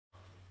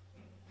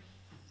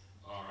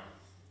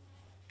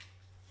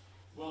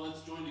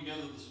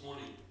this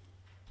morning.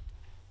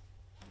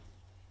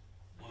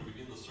 I want to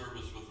begin the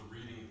service with a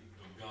reading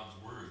of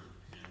God's Word,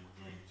 and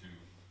we're going to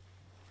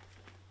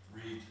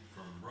read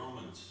from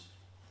Romans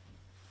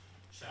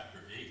chapter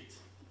 8.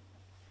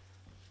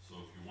 So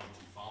if you want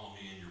to follow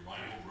me in your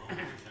Bible,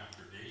 Romans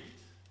chapter 8,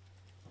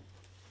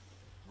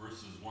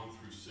 verses 1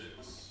 through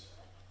 6.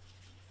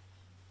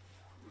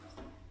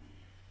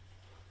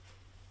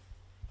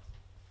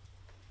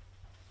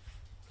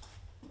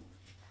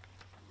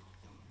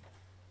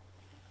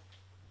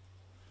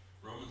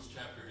 Romans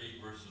chapter 8,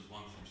 verses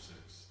 1 through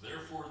 6.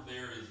 Therefore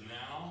there is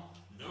now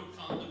no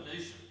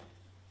condemnation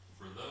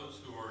for those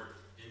who are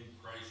in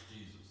Christ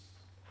Jesus.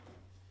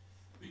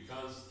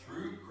 Because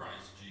through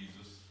Christ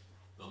Jesus,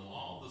 the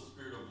law of the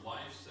Spirit of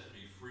life set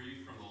me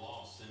free from the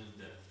law of sin and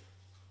death.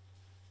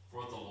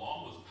 For what the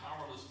law was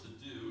powerless to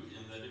do,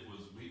 in that it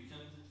was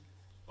weakened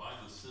by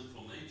the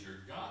sinful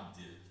nature, God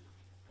did,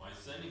 by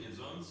sending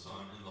his own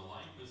Son in the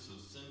likeness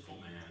of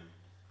sinful man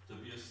to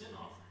be a sin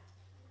offering.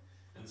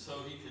 And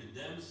so he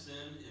condemned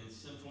sin in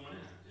sinful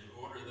man, in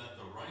order that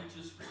the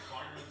righteous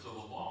requirements of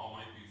the law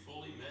might be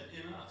fully met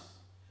in us,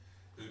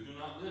 who do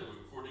not live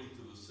according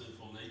to the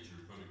sinful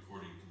nature, but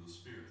according to the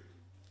Spirit.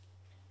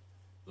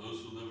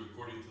 Those who live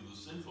according to the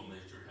sinful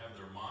nature have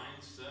their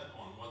minds set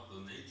on what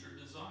the nature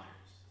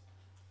desires.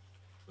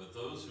 But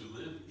those who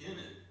live in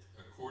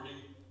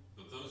accordance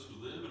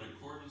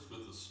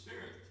with the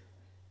Spirit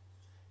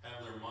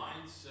have their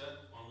minds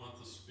set on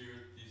what the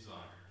Spirit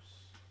desires.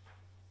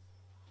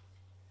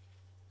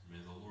 May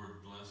the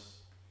Lord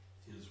bless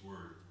his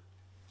word.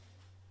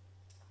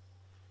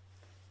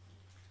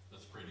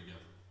 Let's pray together.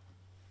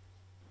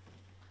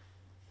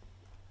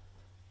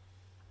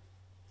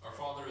 Our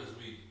Father, as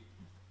we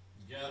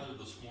gather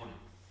this morning,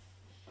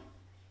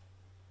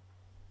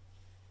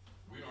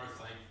 we are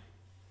thankful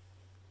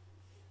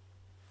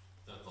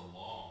that the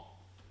law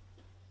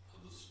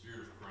of the Spirit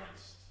of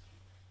Christ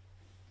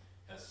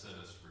has set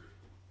us free.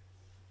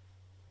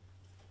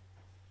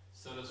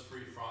 Set us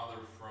free, Father,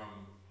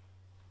 from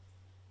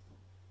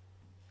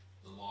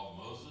the law of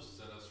Moses,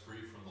 set us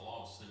free from the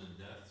law of sin and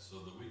death, so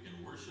that we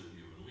can worship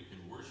you. And we can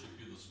worship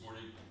you this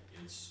morning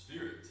in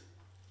spirit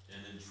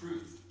and in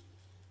truth,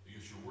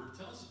 because your word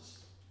tells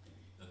us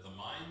that the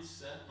mind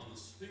set on the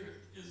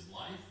Spirit is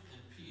life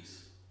and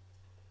peace.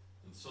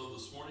 And so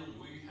this morning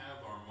we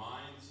have our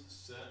minds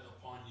set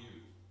upon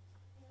you.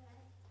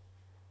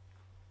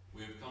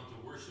 We have come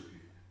to worship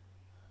you,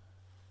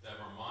 to have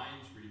our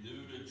minds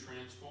renewed and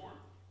transformed.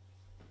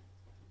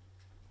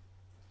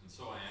 And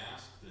so I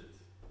ask that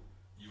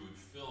you would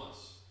fill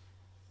us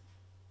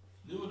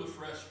new and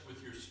afresh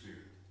with your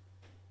Spirit.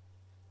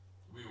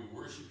 We will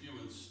worship you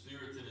in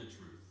spirit and in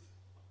truth.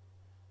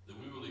 That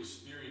we will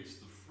experience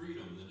the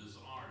freedom that is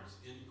ours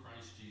in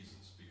Christ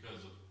Jesus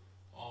because of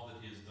all that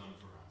he has done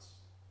for us.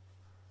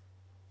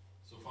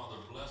 So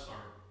Father, bless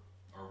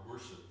our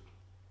worship.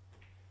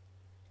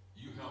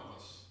 You help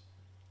us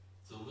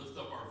to lift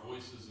up our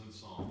voices in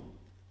song.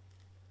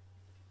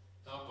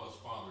 Help us,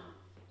 Father,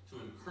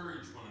 to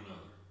encourage one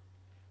another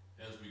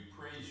as we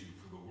praise you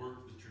for the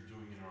work that you're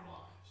doing in our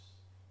lives.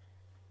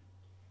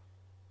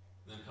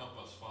 Then help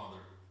us,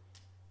 Father,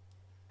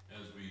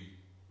 as we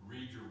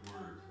read your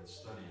word and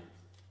study it,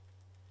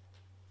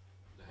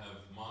 to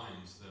have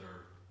minds that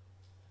are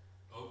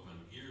open,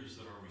 ears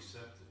that are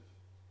receptive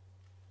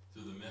to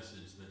the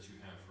message that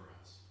you have for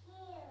us.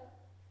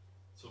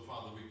 So,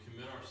 Father, we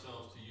commit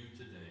ourselves to you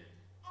today.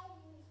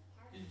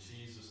 In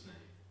Jesus'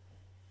 name,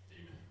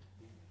 amen.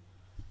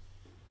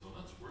 So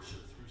let's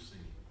worship through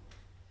singing.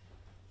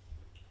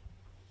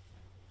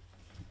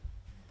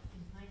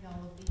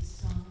 All of these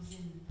songs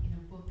in a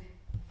book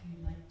if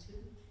you'd like to.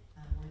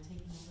 We're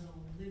taking a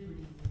little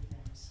liberty with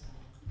them, so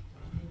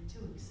don't get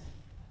too excited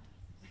about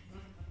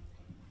it.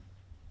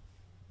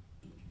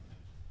 If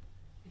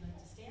you'd like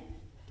to stand.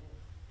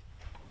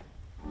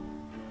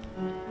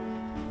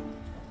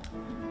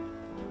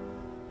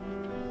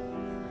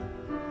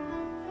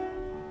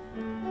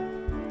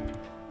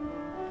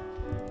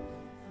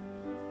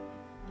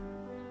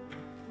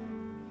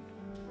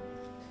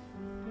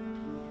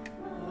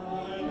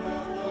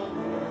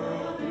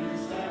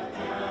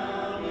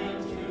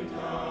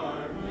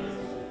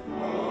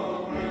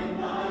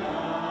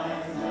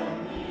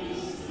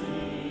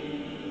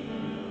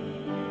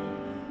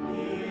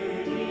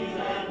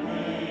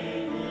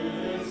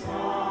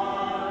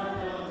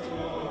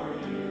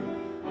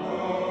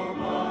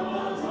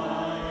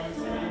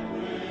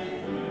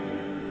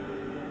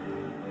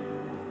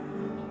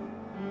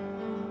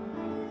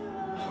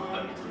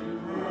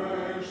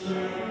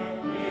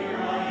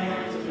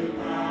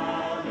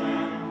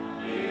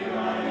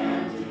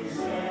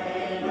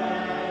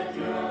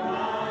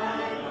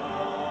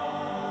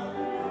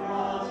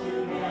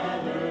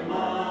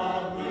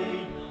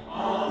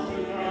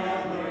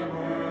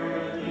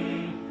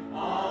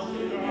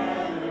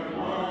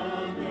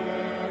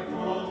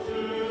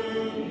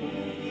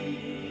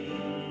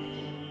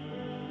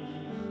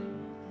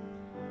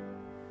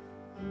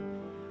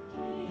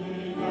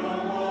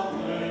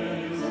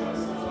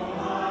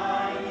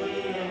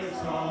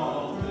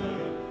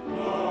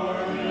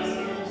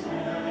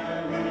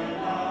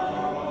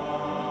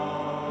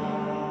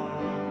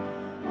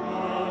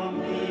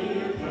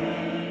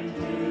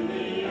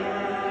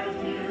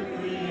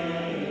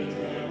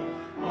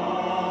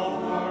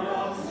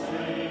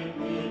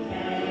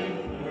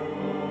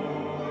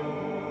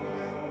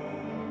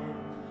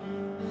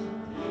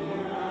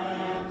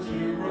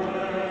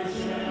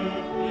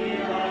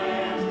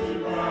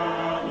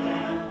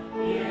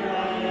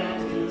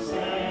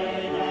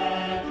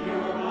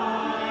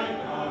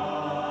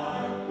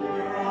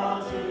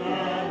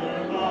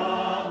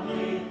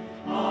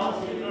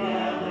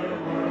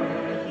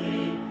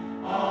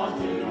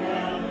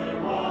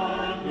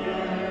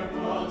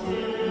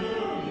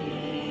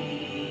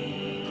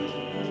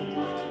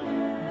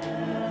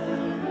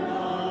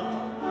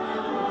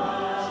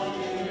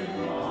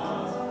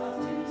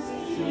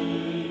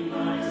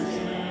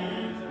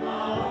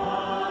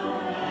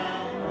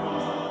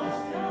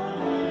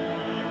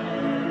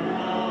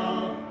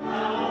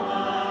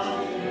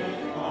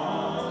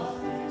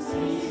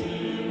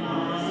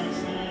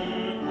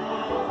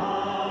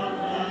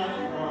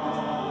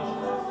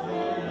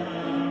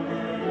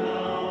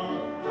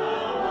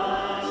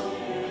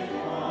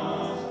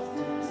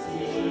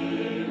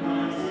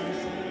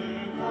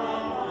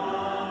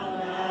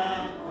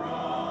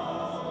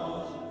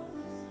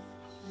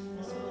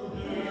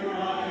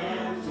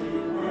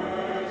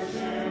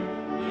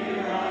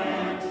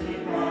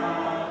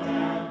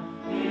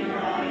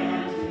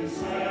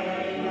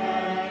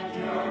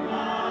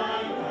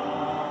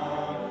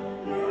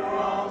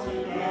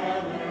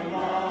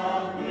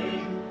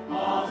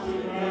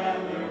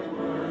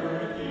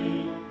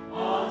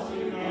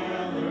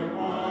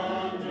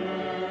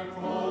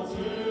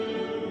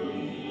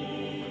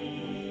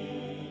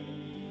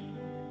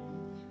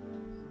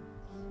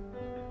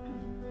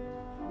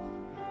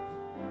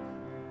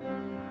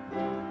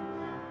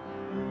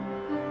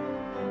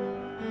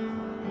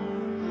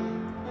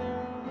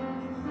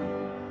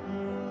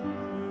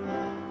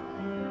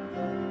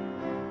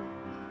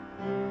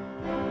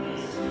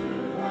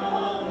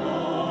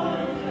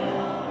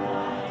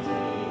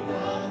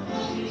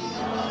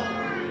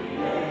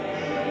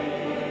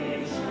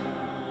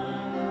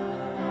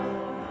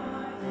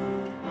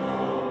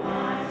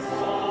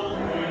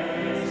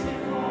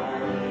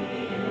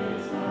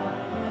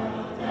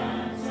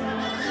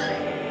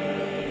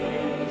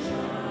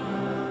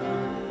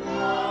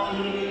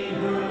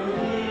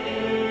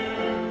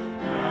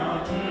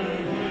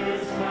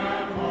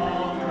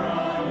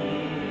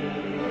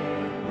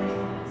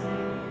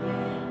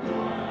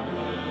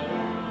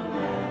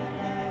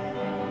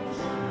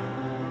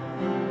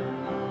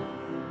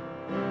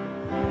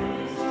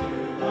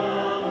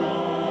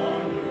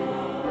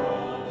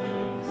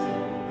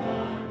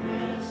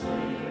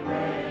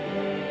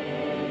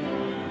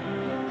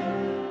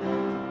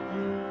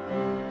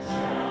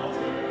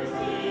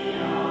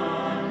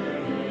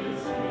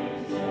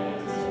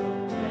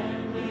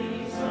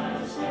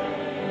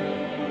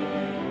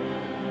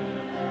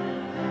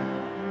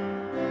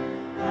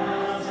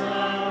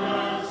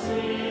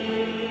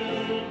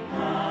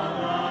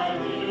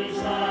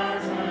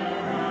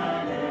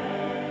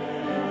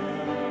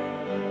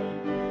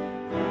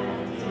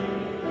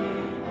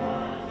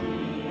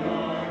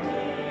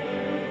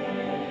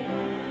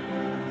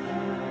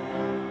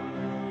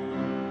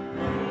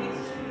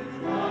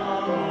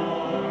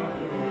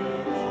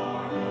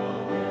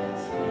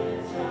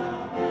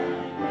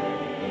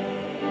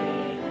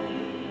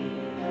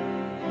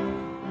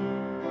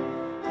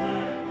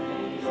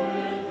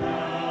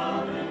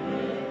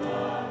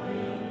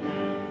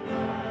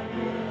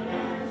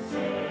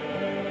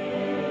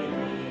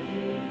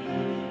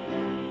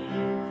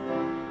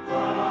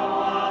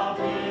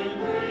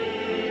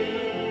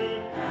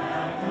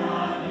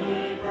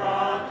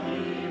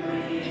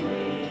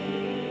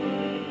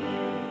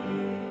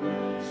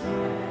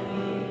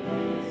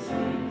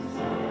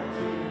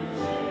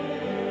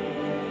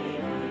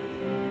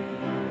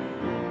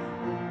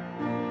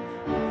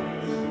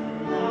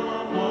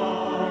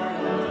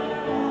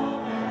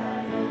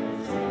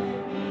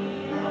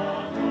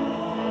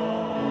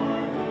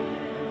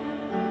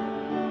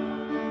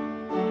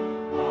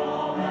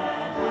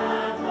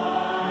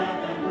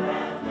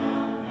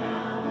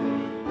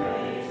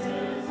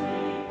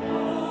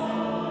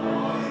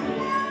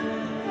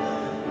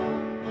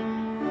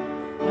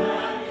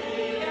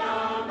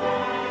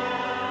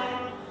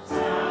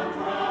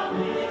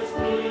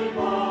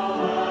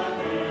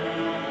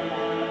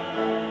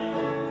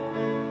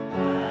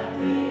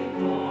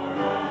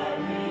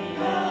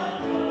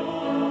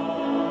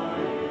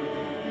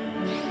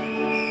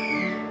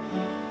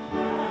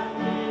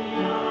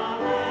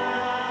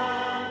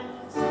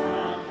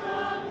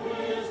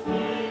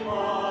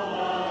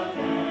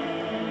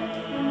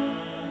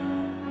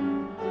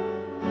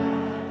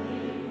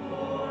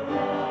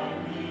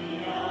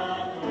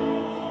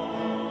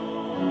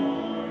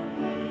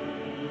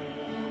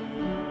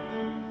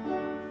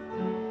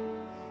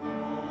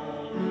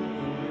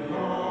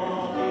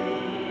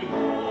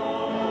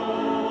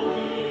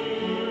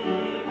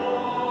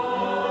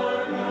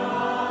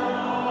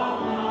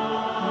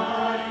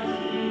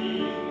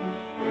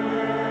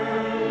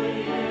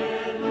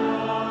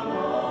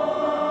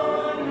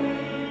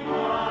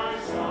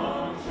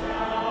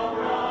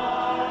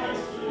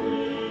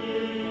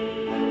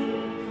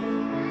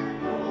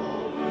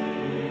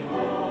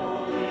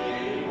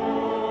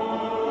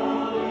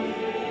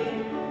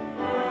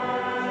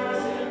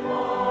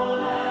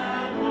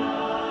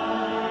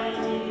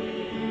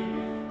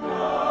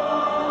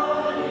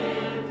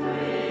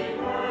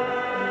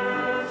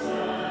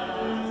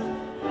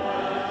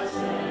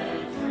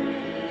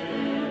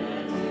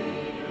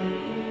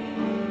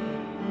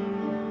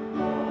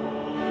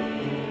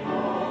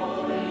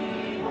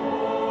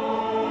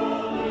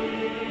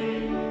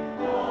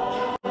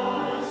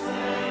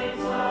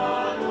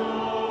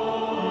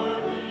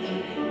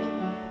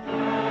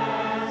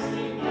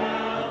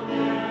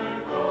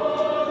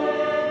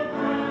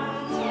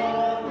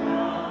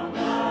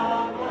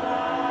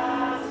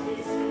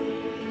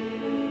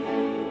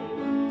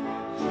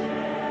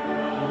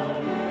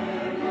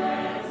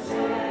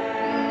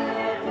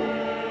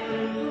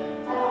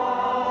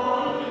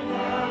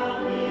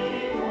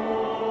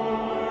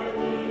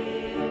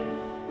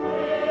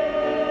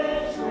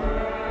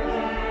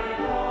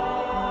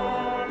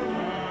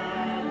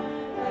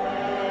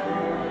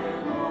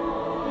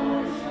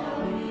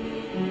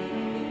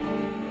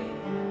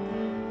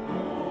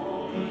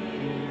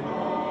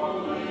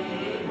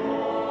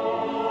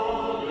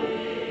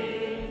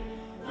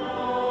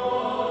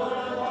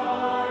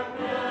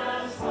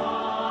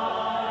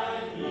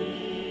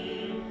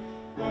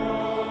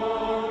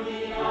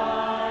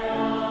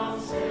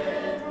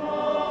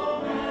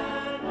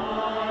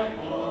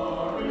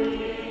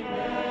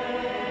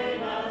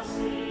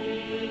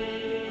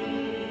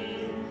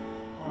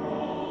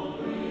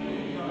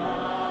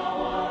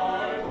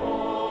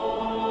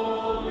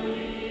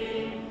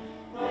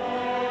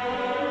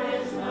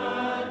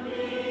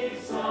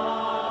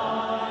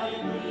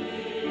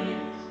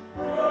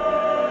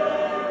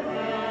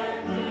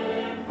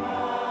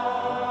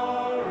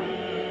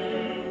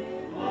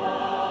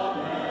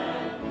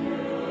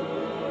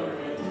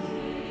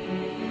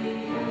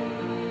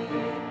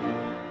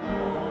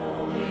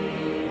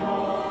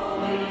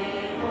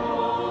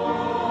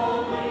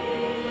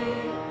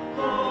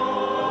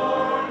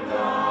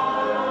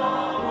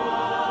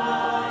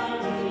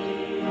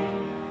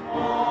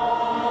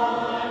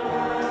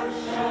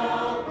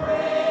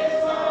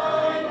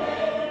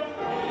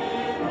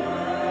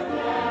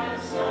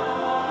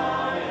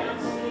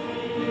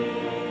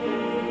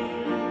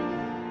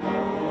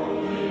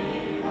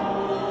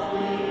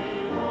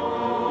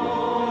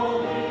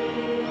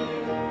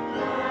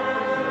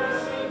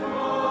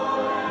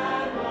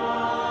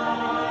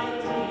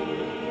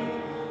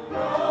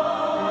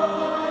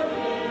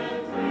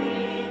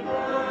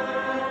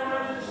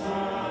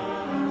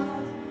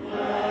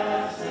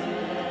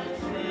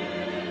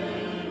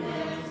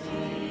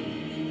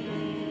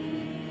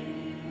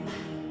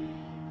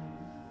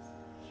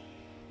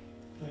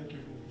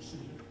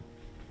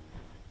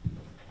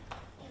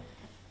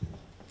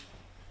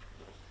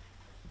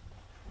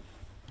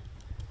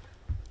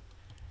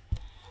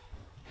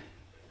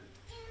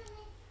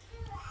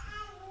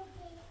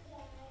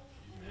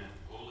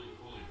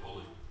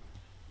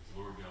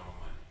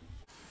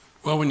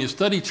 Well, when you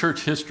study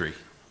church history,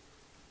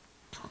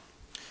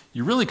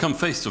 you really come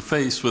face to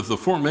face with the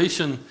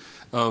formation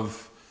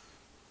of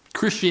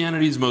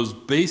Christianity's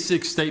most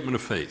basic statement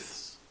of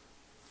faith,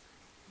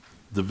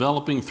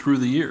 developing through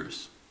the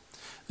years.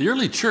 The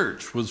early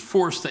church was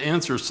forced to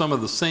answer some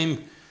of the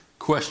same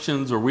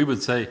questions, or we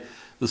would say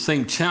the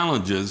same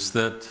challenges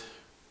that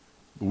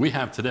we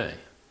have today.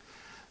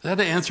 They had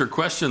to answer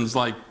questions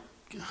like,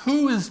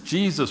 who is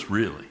Jesus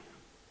really?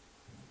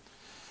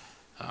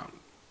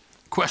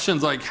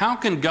 Questions like, how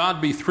can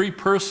God be three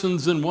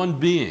persons in one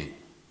being?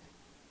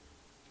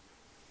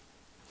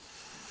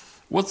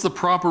 What's the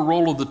proper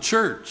role of the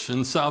church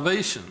in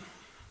salvation?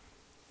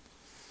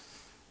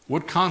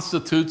 What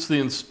constitutes the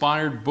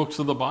inspired books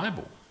of the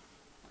Bible?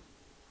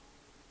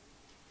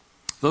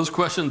 Those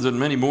questions and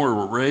many more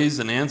were raised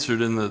and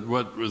answered in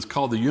what was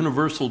called the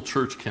Universal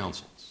Church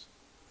Councils.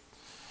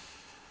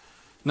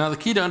 Now, the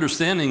key to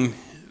understanding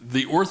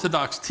the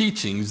orthodox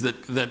teachings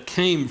that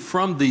came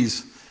from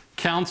these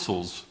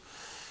councils,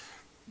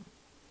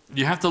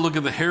 you have to look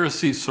at the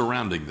heresies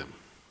surrounding them.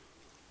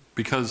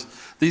 Because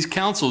these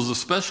councils,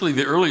 especially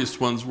the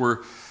earliest ones,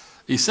 were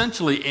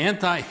essentially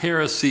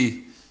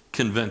anti-heresy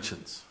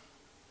conventions.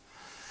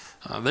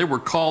 They were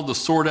called to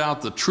sort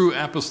out the true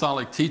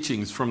apostolic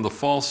teachings from the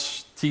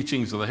false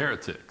teachings of the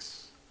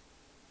heretics.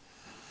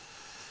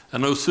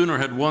 And no sooner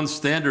had one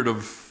standard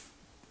of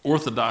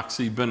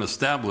orthodoxy been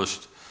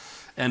established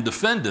and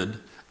defended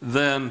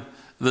than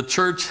the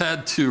church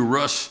had to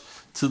rush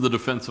to the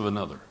defense of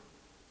another.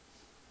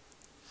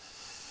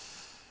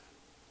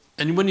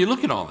 And when you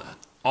look at all that,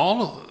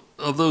 all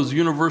of those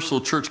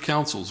universal church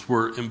councils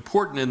were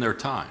important in their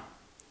time.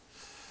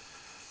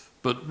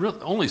 But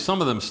really, only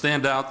some of them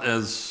stand out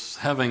as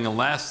having a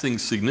lasting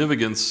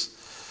significance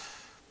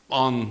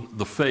on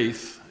the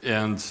faith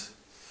and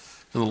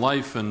in the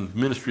life and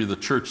ministry of the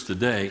church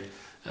today.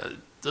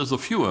 There's a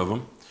few of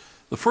them.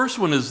 The first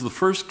one is the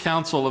First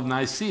Council of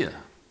Nicaea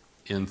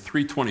in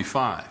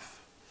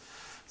 325.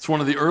 It's one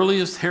of the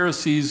earliest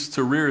heresies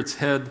to rear its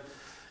head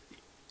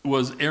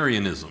was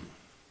Arianism,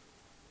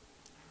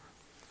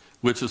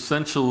 which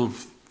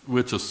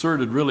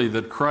asserted really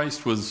that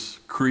Christ was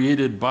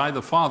created by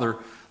the Father,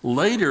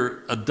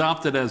 later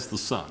adopted as the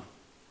Son.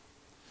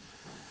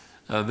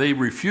 They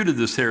refuted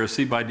this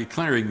heresy by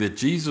declaring that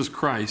Jesus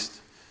Christ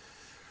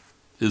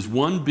is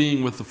one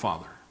being with the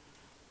Father.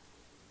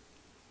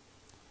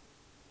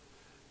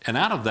 And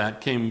out of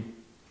that came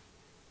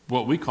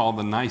what we call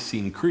the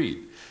Nicene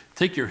Creed.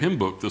 Take your hymn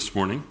book this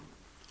morning,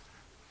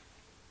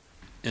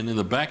 and in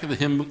the back of the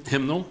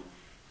hymnal,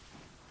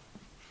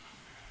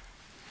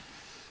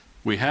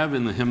 we have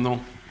in the hymnal,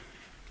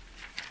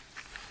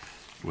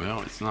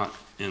 well, it's not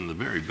in the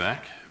very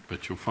back,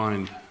 but you'll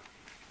find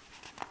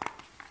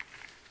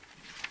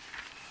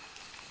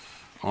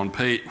on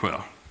page,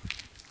 well, I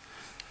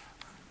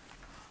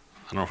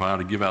don't know if I ought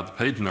to give out the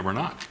page number or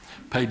not.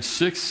 Page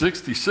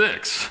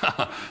 666.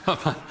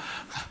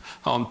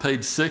 On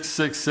page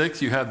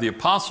 666, you have the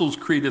Apostles'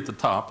 Creed at the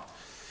top,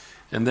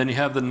 and then you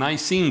have the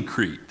Nicene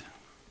Creed.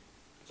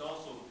 It's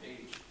also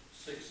page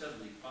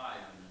 675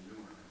 in the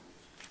newer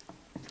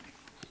hymnals.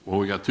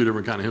 Well, we got two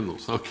different kind of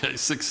hymnals. Okay,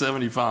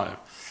 675.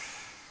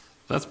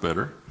 That's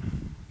better.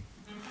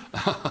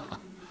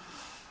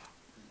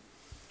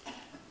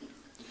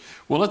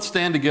 Well, let's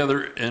stand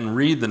together and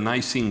read the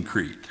Nicene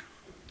Creed.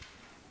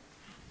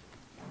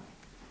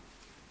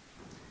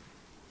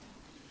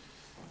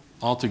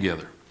 All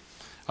together.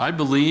 I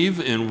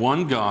believe in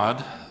one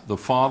God, the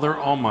Father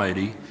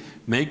Almighty,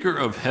 maker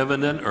of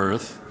heaven and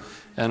earth,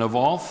 and of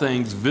all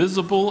things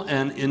visible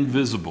and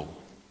invisible,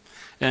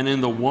 and in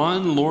the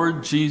one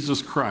Lord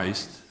Jesus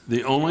Christ,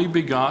 the only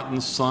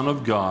begotten Son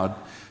of God,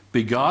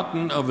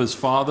 begotten of his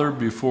Father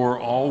before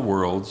all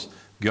worlds,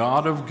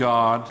 God of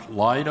God,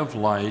 light of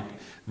light,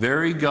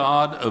 very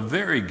God of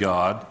very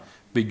God,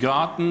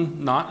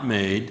 begotten, not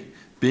made,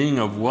 being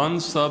of one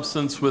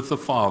substance with the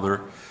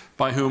Father,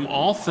 by whom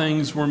all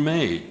things were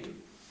made,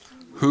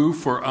 who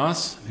for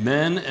us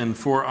men and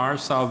for our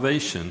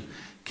salvation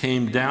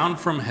came down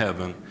from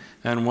heaven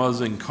and was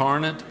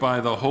incarnate by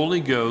the Holy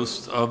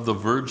Ghost of the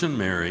Virgin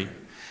Mary,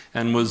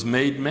 and was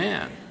made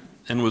man,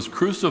 and was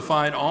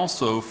crucified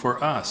also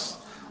for us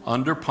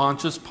under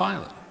Pontius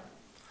Pilate.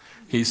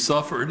 He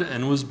suffered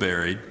and was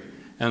buried,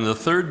 and the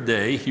third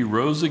day he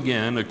rose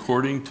again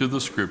according to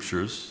the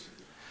Scriptures,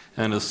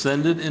 and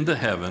ascended into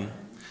heaven,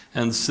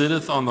 and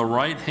sitteth on the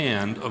right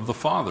hand of the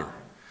Father.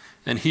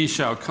 And he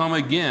shall come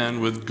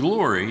again with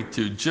glory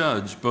to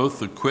judge both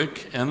the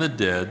quick and the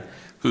dead,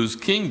 whose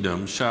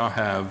kingdom shall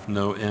have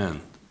no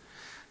end.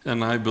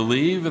 And I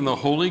believe in the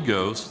Holy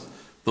Ghost,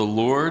 the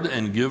Lord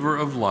and giver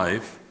of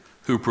life,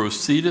 who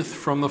proceedeth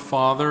from the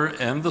Father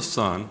and the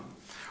Son,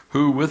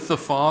 who with the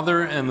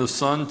Father and the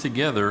Son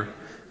together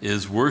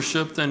is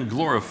worshipped and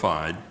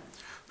glorified,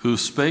 who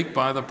spake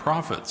by the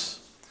prophets.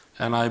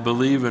 And I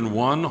believe in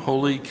one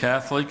holy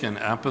Catholic and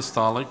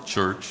apostolic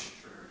church.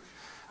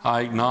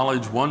 I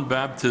acknowledge one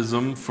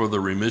baptism for the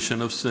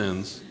remission of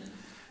sins,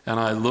 and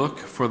I look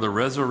for the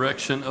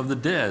resurrection of the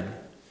dead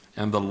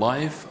and the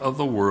life of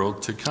the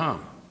world to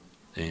come.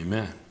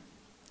 Amen.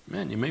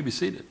 Amen. You may be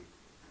seated.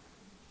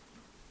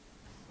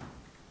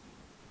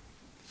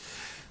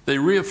 They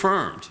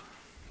reaffirmed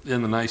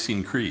in the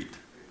Nicene Creed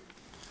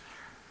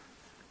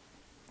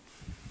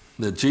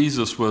that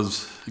Jesus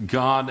was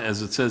God,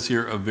 as it says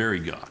here, a very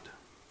God.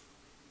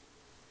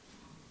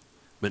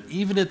 But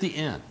even at the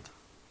end,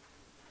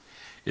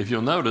 if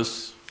you'll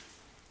notice,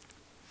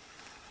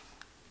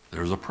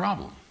 there's a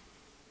problem.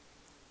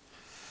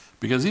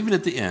 Because even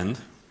at the end,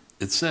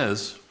 it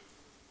says,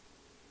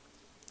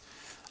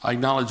 I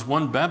acknowledge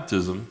one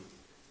baptism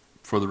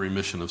for the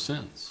remission of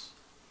sins.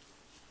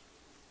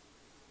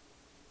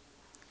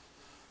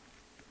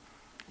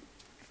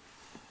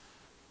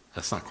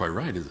 That's not quite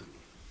right, is it?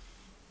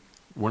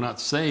 We're not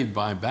saved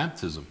by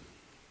baptism.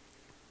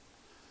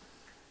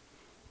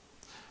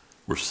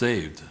 We're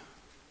saved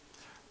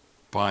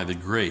by the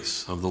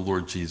grace of the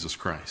Lord Jesus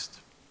Christ.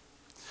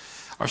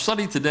 Our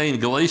study today in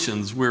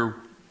Galatians, we're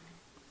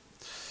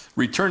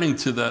returning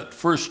to that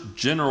first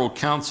general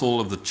council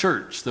of the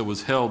church that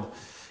was held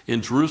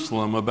in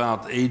Jerusalem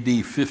about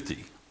AD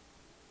 50.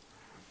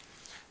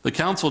 The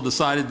council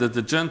decided that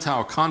the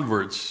Gentile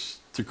converts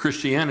to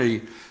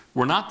Christianity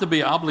were not to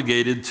be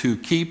obligated to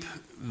keep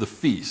the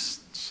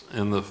feasts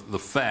and the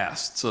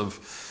fasts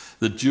of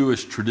the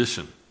Jewish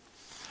tradition.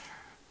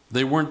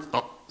 They weren't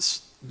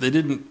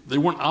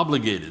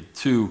obligated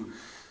to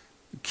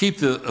keep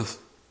the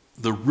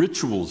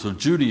rituals of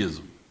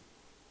Judaism,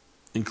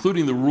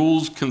 including the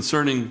rules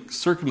concerning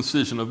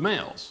circumcision of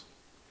males.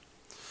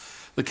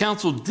 The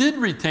council did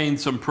retain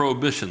some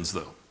prohibitions,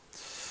 though,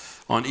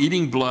 on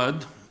eating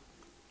blood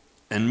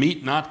and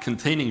meat not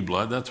containing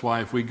blood. That's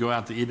why if we go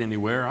out to eat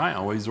anywhere, I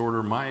always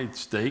order my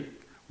steak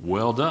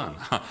well done.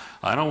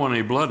 I don't want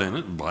any blood in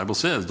it. The Bible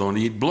says don't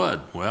eat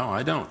blood. Well,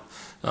 I don't.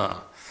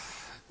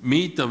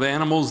 Meat of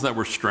animals that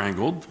were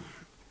strangled,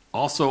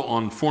 also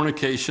on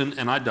fornication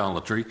and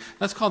idolatry.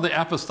 That's called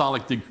the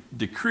apostolic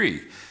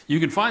decree. You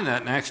can find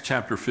that in Acts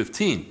chapter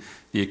 15.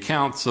 The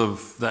accounts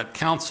of that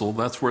council,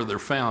 that's where they're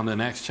found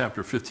in Acts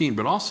chapter 15,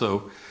 but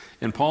also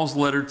in Paul's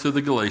letter to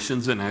the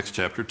Galatians in Acts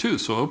chapter 2.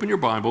 So open your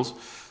Bibles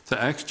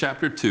to Acts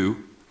chapter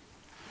 2.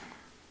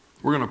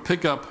 We're going to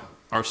pick up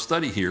our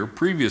study here.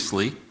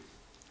 Previously,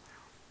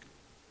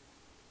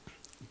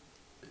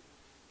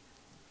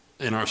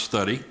 in our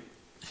study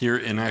here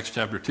in Acts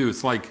chapter 2,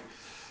 it's like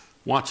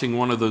watching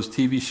one of those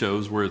TV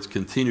shows where it's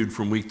continued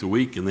from week to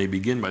week, and they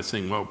begin by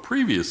saying, well,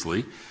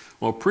 previously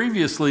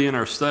in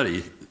our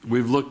study,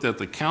 we've looked at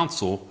the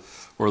council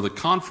or the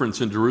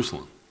conference in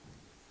Jerusalem.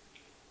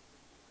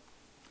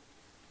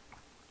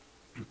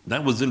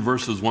 That was in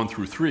verses 1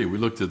 through 3. We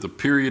looked at the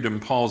period in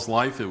Paul's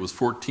life. It was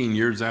 14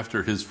 years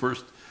after his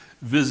first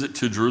visit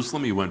to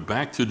Jerusalem. He went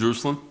back to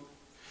Jerusalem.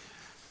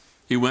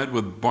 He went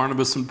with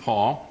Barnabas and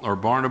Paul, or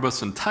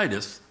Barnabas and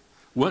Titus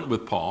went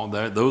with Paul.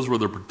 Those were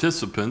the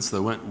participants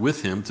that went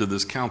with him to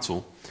this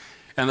council.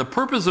 And the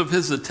purpose of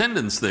his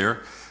attendance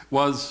there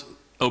was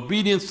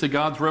obedience to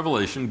God's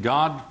revelation.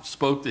 God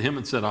spoke to him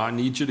and said, I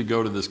need you to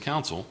go to this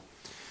council.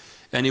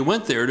 And he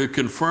went there to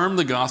confirm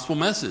the gospel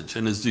message.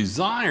 And his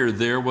desire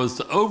there was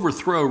to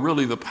overthrow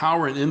really the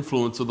power and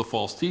influence of the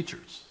false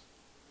teachers.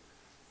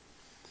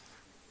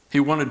 He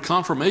wanted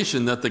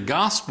confirmation that the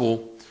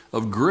gospel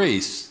of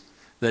grace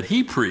that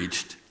he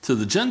preached to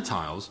the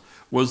Gentiles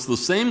was the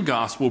same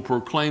gospel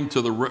proclaimed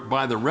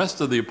by the rest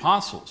of the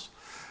apostles,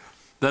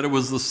 that it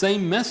was the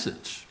same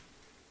message,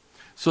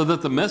 so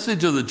that the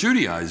message of the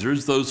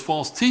Judaizers, those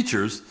false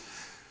teachers,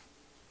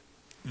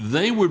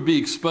 they would be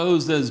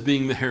exposed as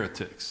being the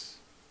heretics.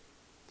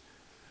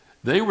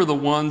 They were the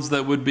ones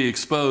that would be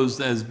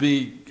exposed as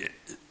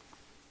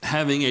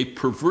having a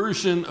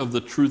perversion of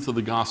the truth of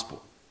the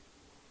gospel.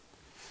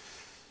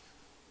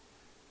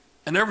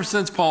 And ever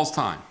since Paul's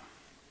time,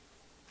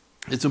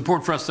 it's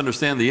important for us to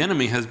understand the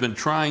enemy has been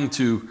trying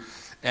to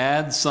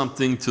add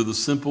something to the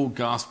simple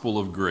gospel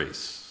of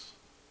grace.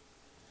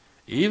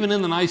 Even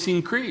in the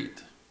Nicene Creed,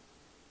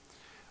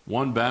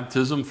 one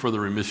baptism for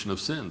the remission of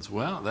sins.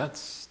 Well,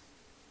 that's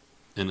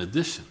an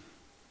addition.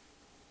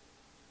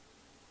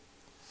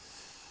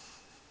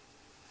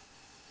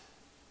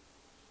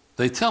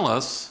 They tell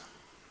us,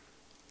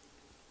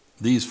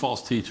 these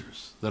false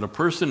teachers, that a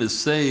person is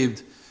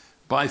saved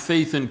by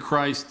faith in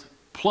Christ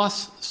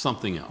plus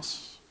something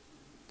else.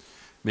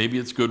 Maybe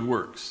it's good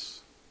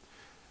works.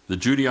 The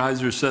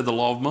Judaizers said the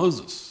law of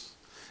Moses.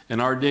 In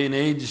our day and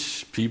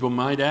age, people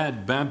might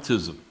add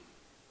baptism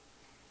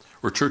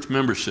or church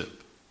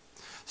membership,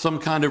 some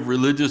kind of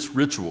religious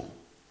ritual.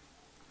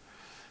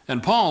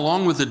 And Paul,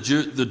 along with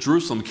the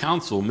Jerusalem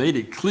council, made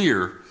it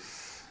clear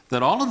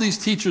that all of these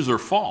teachers are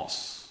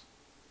false.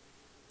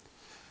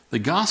 The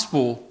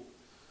gospel,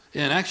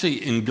 and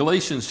actually in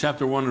Galatians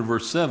chapter 1 and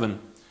verse 7,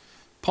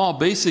 Paul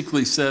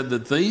basically said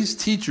that these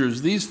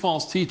teachers, these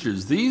false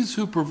teachers, these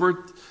who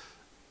pervert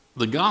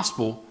the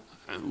gospel,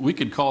 we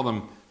could call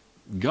them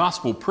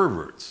gospel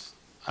perverts.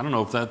 I don't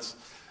know if that's,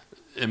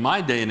 in my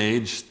day and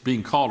age,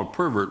 being called a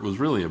pervert was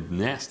really a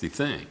nasty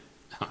thing.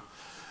 I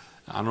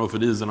don't know if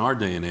it is in our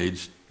day and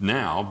age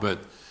now, but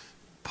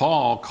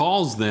Paul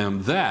calls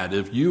them that.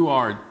 If you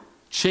are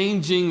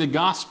changing the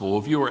gospel,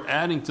 if you are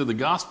adding to the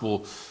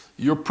gospel,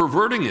 you're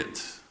perverting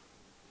it.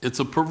 It's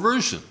a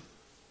perversion.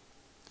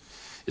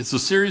 It's a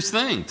serious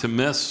thing to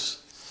mess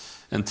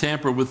and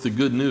tamper with the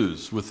good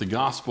news, with the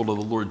gospel of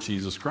the Lord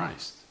Jesus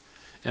Christ.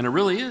 And it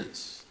really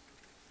is.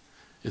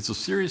 It's a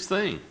serious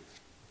thing.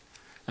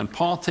 And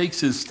Paul takes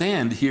his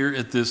stand here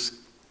at this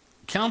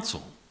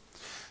council.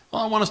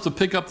 Well, I want us to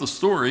pick up the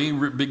story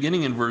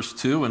beginning in verse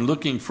 2 and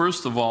looking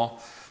first of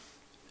all,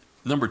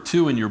 number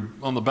 2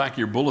 on the back of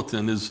your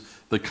bulletin is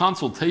the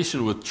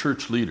consultation with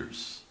church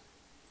leaders.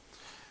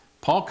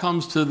 Paul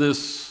comes to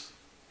this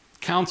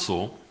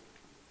council,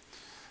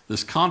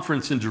 this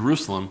conference in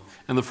Jerusalem,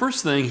 and the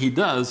first thing he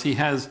does, he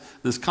has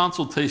this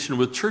consultation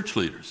with church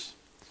leaders.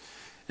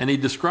 And he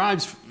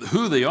describes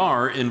who they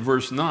are in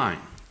verse 9.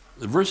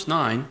 In verse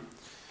 9,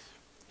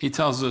 he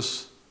tells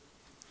us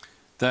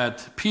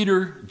that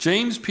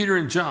James, Peter,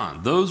 and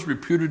John, those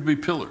reputed to be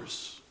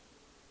pillars,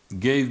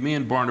 gave me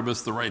and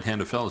Barnabas the right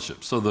hand of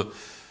fellowship. So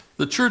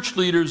the church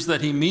leaders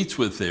that he meets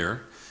with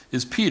there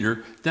is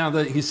Peter. Now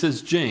that he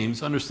says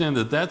James, understand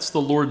that that's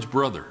the Lord's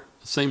brother,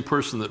 the same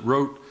person that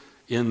wrote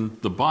in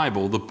the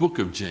Bible, the book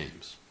of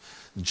James.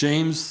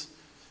 James,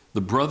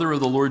 the brother of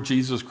the Lord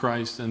Jesus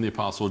Christ and the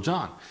Apostle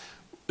John.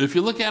 If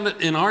you look at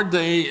it in our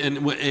day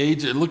and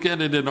age, and look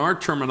at it in our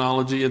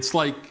terminology, it's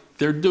like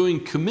they're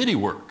doing committee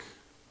work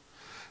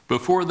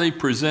before they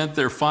present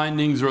their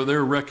findings or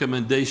their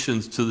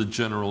recommendations to the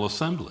General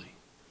Assembly.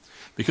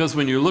 Because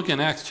when you look in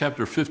Acts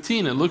chapter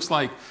 15, it looks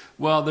like,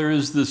 well, there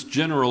is this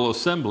General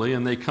Assembly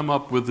and they come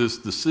up with this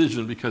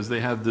decision because they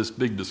have this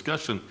big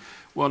discussion.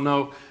 Well,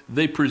 no,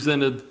 they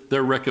presented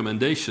their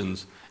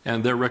recommendations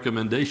and their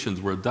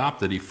recommendations were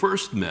adopted. He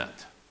first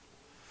met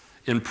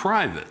in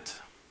private.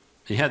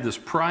 He had this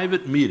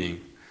private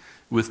meeting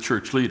with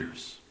church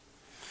leaders.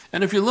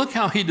 And if you look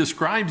how he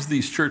describes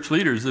these church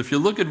leaders, if you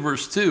look at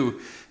verse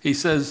 2,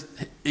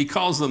 he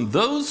calls them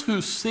those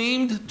who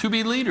seemed to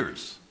be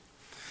leaders.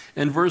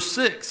 In verse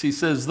 6, he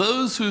says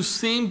those who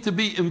seemed to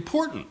be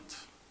important.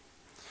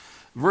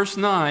 Verse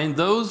 9,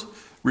 those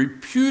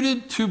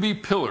reputed to be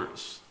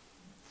pillars.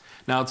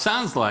 Now it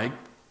sounds like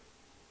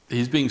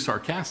he's being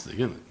sarcastic,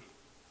 isn't it?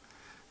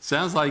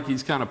 Sounds like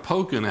he's kind of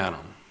poking at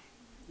them.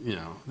 You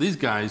know, these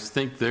guys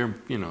think they're,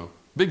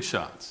 big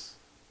shots.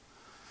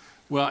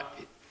 Well,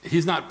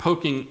 he's not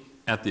poking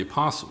at the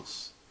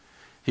apostles.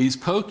 He's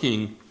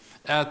poking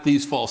at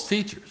these false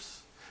teachers.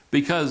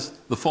 Because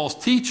the false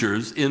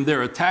teachers, in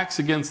their attacks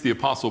against the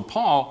Apostle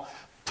Paul,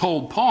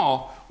 told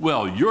Paul,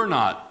 well, you're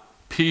not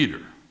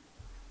Peter.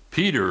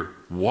 Peter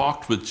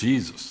walked with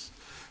Jesus.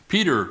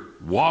 Peter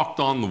walked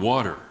on the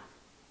water.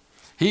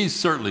 He's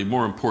certainly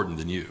more important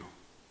than you.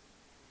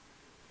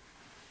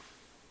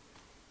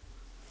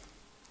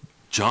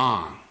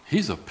 John,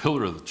 he's a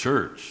pillar of the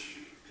church.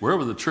 Where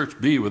would the church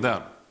be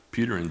without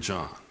Peter and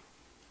John?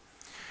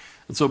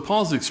 And so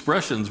Paul's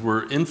expressions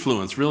were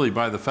influenced really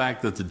by the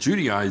fact that the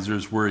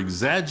Judaizers were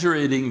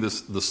exaggerating the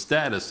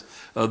status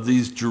of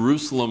these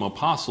Jerusalem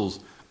apostles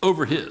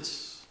over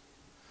his.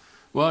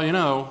 Well,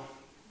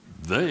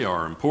 they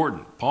are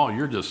important. Paul,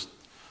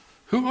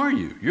 who are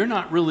you? You're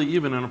not really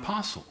even an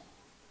apostle.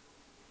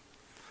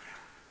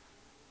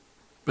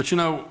 But in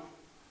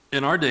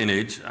our day and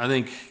age, I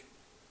think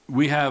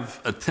we have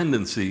a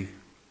tendency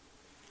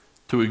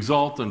to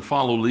exalt and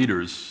follow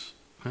leaders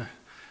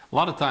a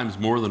lot of times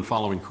more than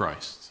following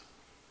Christ,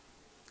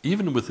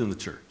 even within the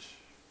church.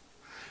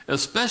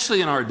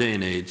 Especially in our day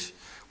and age,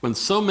 when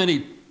so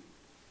many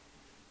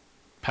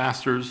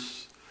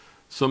pastors,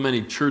 so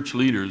many church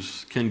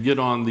leaders can get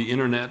on the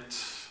internet,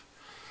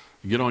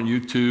 get on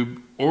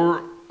YouTube,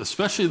 or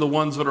especially the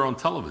ones that are on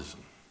television.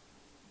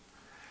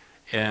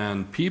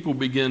 And people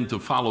begin to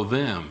follow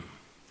them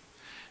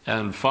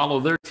and follow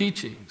their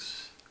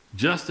teachings,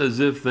 just as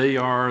if they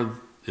are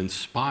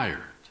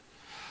inspired,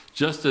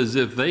 just as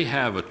if they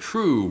have a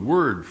true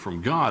word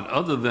from God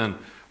other than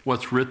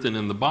what's written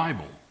in the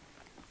Bible.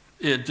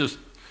 It's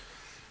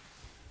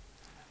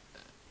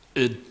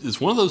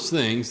one of those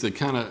things that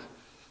kind of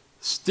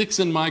sticks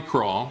in my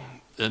craw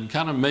and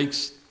kind of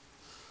makes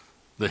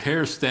the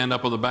hair stand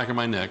up on the back of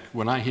my neck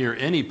when I hear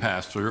any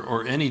pastor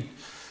or any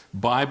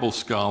Bible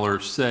scholar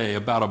say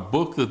about a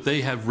book that they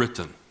have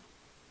written.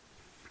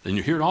 And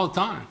you hear it all the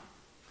time.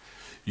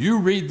 You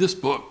read this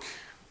book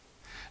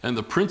and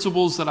the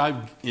principles that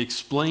I've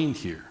explained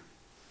here,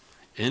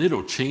 and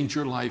it'll change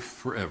your life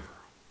forever.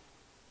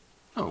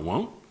 No, it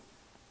won't.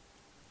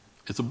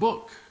 It's a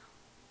book.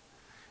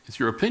 It's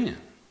your opinion.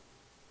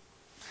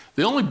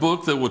 The only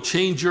book that will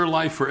change your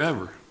life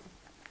forever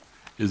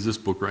is this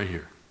book right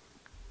here.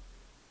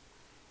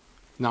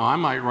 Now, I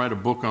might write a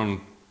book on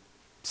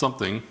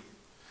something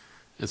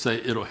and say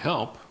it'll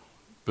help,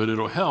 but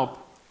it'll help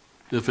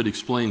if it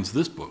explains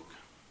this book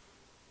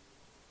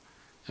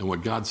and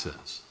what God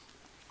says.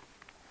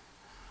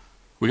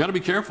 We got to be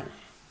careful.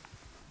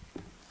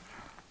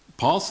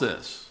 Paul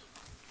says,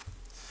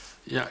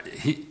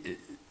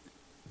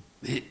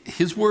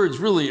 his words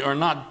really are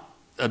not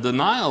a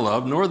denial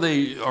of, nor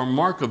they are a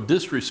mark of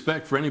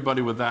disrespect for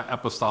anybody with that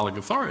apostolic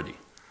authority.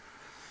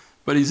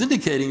 But he's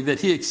indicating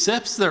that he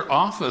accepts their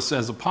office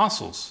as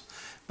apostles,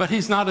 but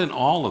he's not in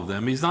all of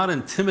them. He's not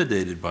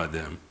intimidated by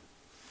them.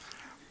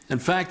 In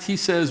fact, he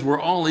says we're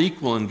all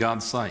equal in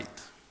God's sight.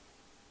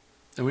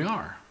 And we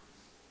are.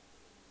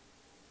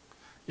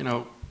 You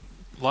know,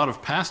 a lot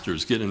of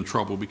pastors get in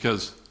trouble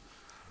because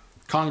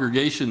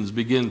congregations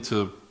begin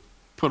to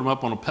put them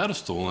up on a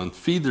pedestal and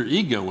feed their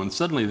ego, and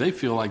suddenly they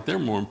feel like they're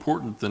more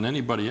important than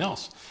anybody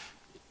else.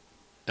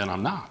 And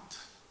I'm not.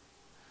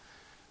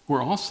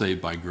 We're all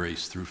saved by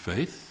grace through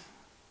faith.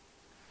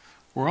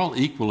 We're all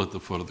equal at the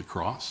foot of the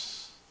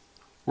cross.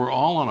 We're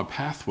all on a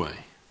pathway.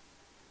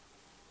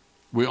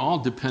 We all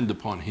depend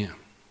upon him.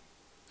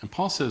 And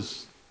Paul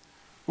says,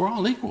 we're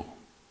all equal.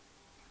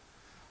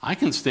 I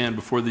can stand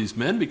before these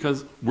men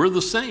because we're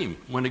the same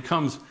when it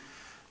comes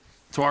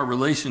to our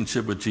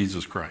relationship with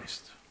Jesus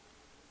Christ.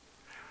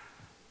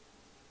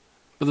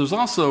 But there's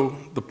also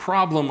the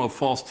problem of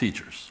false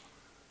teachers.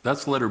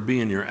 That's letter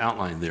B in your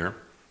outline there.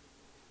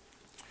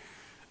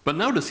 But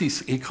notice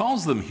he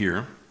calls them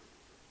here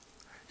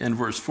in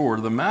verse 4,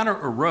 the matter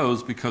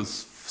arose because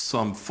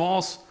some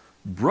false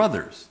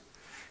brothers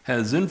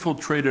has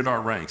infiltrated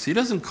our ranks. He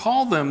doesn't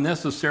call them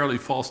necessarily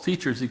false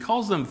teachers. He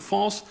calls them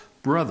false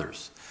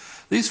brothers.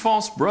 These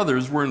false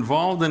brothers were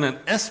involved in an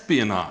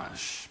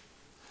espionage.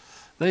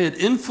 They had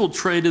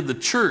infiltrated the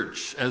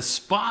church as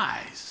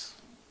spies.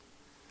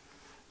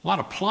 A lot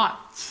of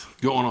plot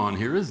going on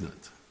here, isn't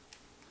it?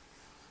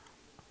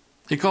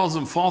 He calls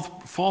them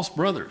false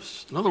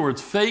brothers. In other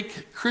words,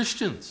 fake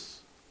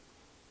Christians.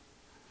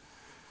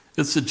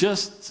 It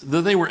suggests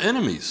that they were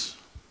enemies,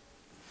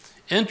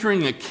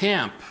 entering a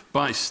camp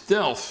by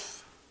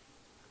stealth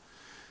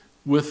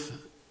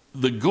with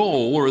the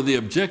goal or the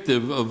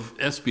objective of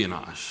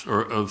espionage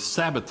or of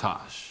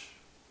sabotage.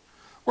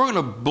 We're going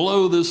to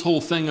blow this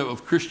whole thing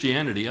of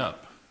Christianity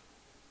up.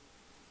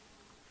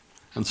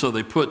 And so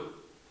they put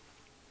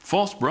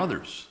false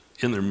brothers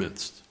in their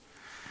midst.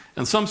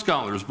 And some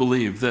scholars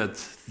believe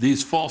that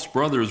these false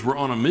brothers were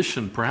on a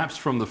mission, perhaps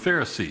from the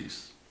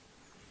Pharisees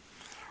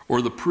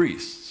or the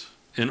priests,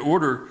 in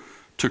order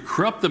to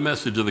corrupt the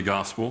message of the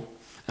gospel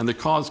and to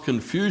cause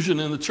confusion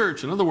in the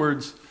church. In other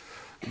words,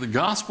 the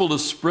gospel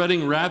is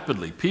spreading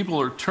rapidly. People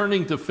are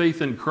turning to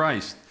faith in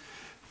Christ.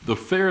 The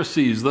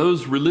Pharisees,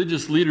 those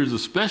religious leaders,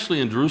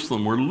 especially in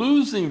Jerusalem, were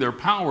losing their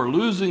power,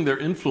 losing their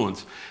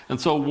influence. And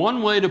so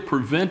one way to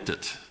prevent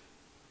it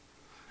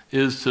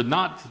is to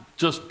not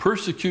just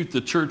persecute the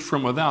church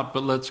from without,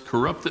 but let's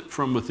corrupt it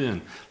from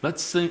within.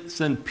 Let's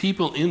send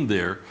people in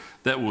there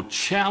that will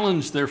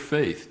challenge their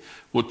faith,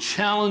 will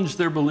challenge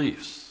their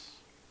beliefs.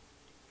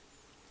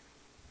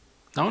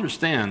 Now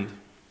understand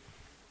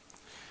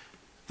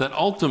that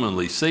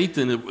ultimately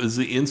Satan is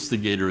the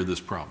instigator of this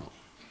problem.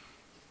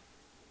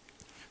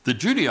 The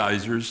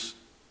Judaizers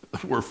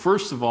were,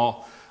 first of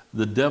all,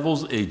 the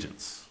devil's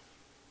agents.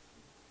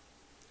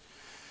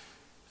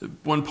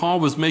 When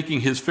Paul was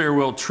making his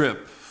farewell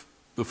trip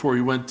before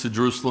he went to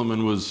Jerusalem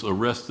and was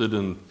arrested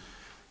and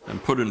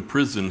put in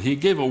prison, he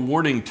gave a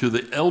warning to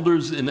the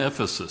elders in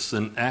Ephesus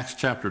in Acts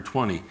chapter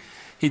 20.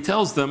 He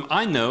tells them,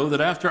 I know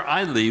that after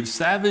I leave,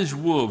 savage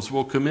wolves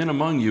will come in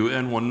among you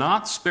and will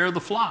not spare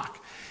the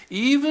flock.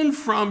 Even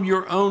from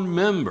your own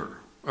member,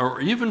 or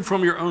even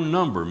from your own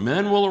number,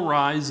 men will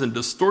arise and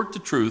distort the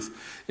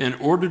truth in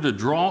order to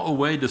draw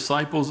away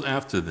disciples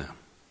after them.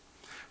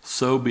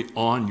 So be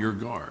on your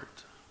guard.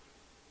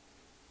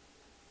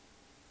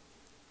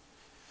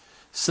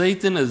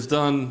 Satan has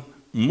done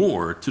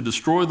more to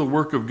destroy the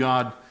work of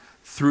God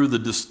through the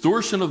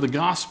distortion of the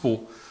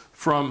gospel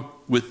from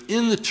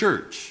within the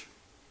church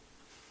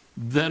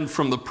than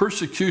from the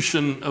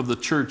persecution of the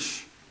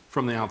church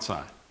from the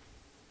outside.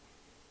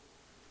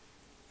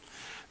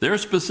 Their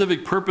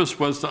specific purpose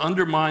was to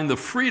undermine the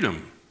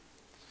freedom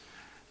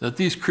that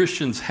these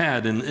Christians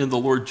had in the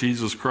Lord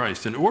Jesus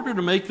Christ in order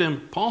to make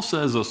them, Paul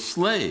says, a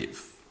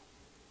slave.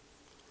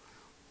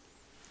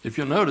 If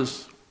you'll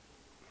notice,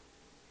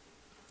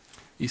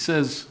 he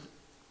says,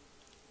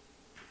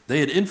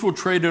 they had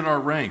infiltrated our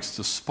ranks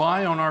to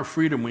spy on our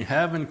freedom we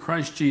have in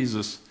Christ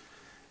Jesus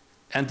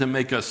and to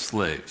make us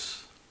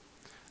slaves.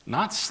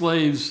 Not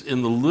slaves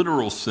in the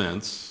literal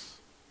sense,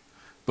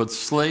 but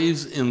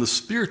slaves in the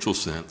spiritual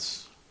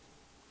sense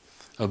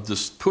of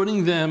just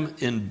putting them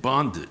in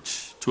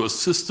bondage to a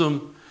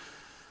system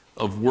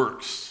of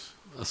works,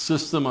 a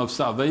system of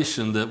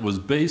salvation that was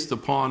based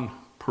upon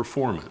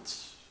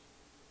performance.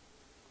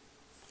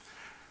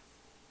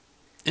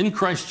 In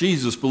Christ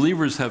Jesus,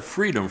 believers have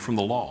freedom from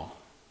the law.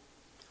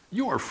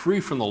 You are free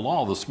from the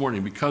law this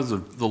morning because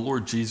of the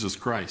Lord Jesus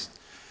Christ.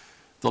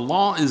 The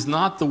law is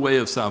not the way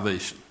of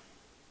salvation.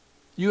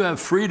 You have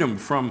freedom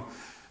from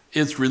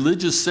its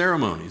religious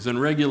ceremonies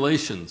and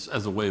regulations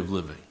as a way of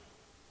living.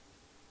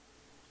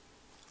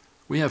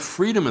 We have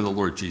freedom in the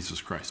Lord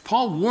Jesus Christ.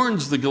 Paul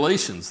warns the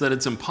Galatians that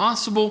it's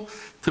impossible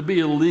to be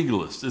a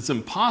legalist. It's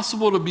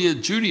impossible to be a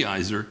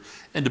Judaizer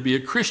and to be a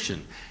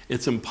Christian.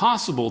 It's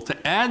impossible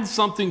to add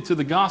something to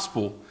the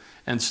gospel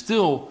and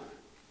still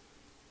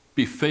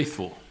be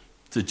faithful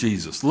to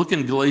Jesus. Look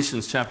in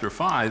Galatians chapter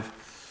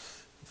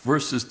 5,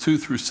 verses 2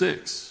 through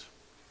 6.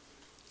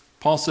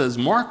 Paul says,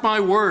 "Mark my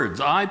words,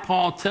 I,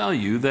 Paul, tell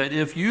you that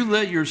if you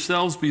let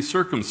yourselves be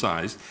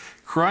circumcised,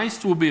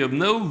 Christ will be of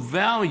no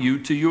value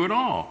to you at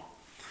all.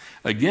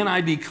 Again,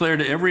 I declare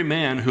to every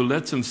man who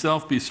lets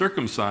himself be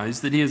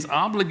circumcised that he is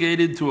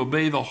obligated to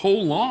obey the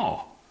whole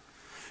law.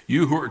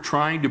 You who are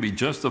trying to be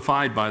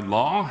justified by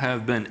law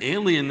have been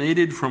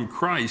alienated from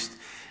Christ.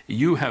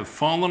 You have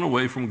fallen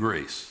away from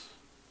grace.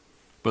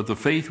 But the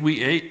faith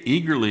we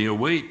eagerly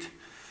await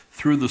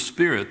through the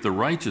Spirit, the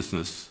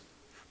righteousness,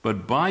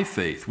 but by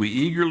faith we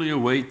eagerly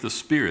await the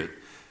Spirit,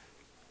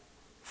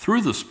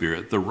 through the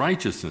Spirit, the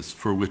righteousness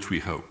for which we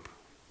hope.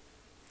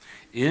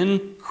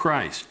 In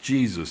Christ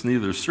Jesus,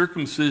 neither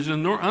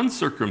circumcision nor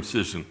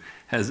uncircumcision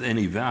has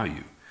any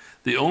value.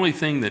 The only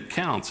thing that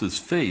counts is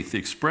faith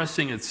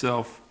expressing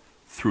itself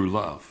through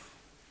love."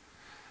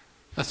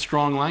 That's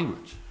strong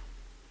language.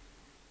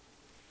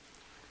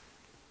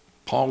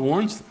 Paul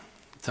warns them,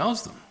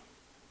 tells them.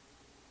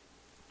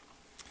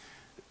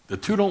 The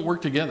two don't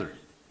work together.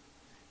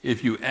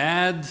 If you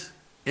add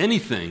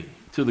anything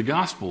to the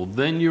gospel,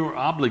 then you're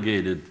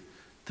obligated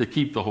to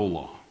keep the whole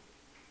law.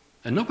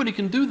 And nobody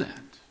can do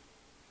that.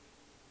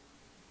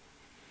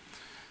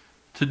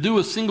 To do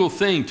a single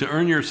thing to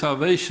earn your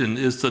salvation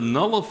is to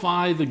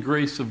nullify the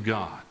grace of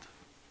God.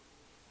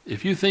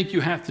 If you think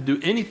you have to do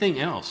anything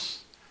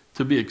else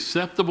to be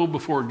acceptable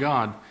before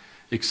God,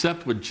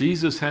 except what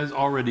Jesus has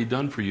already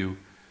done for you,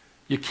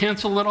 you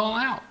cancel it all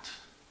out.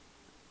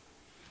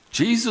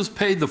 Jesus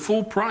paid the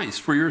full price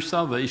for your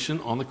salvation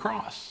on the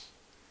cross.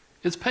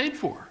 It's paid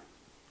for.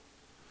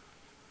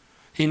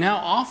 He now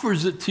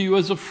offers it to you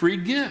as a free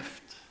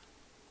gift.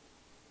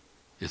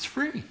 It's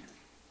free.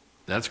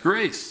 That's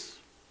grace.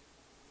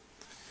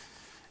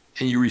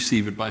 And you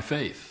receive it by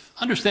faith.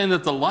 Understand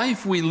that the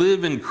life we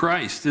live in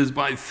Christ is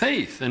by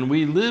faith, and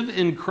we live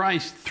in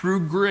Christ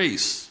through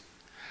grace.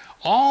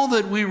 All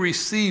that we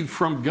receive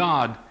from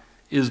God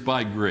is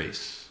by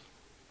grace.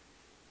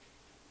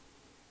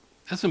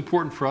 That's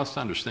important for us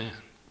to understand.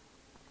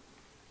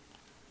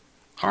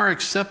 Our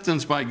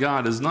acceptance by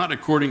God is not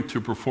according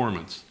to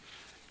performance,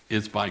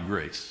 it's by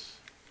grace.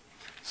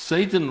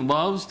 Satan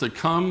loves to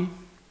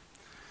come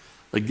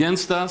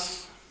against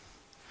us.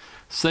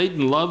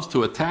 Satan loves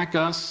to attack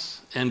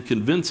us and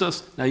convince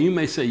us. Now you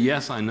may say,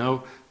 yes, I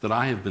know that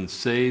I have been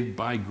saved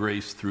by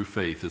grace through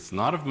faith. It's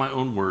not of my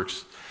own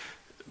works,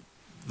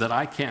 that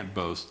I can't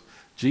boast.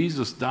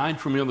 Jesus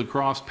died for me on the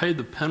cross, paid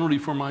the penalty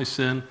for my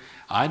sin.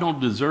 I don't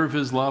deserve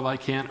his love, I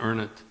can't earn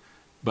it.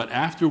 But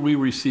after we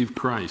receive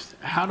Christ,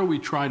 how do we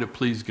try to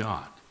please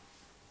God?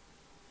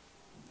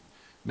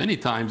 Many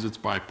times it's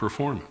by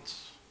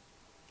performance.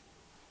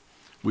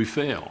 We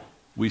fail,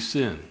 we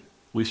sin,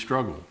 we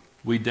struggle,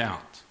 we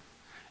doubt.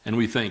 And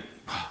we think,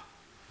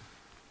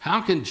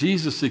 how can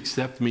Jesus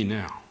accept me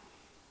now?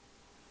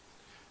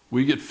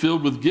 We get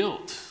filled with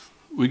guilt.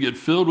 We get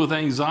filled with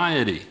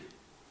anxiety.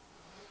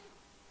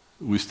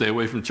 We stay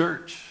away from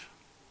church.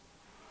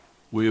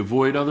 We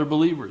avoid other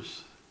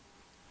believers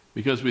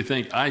because we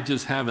think, I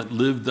just haven't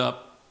lived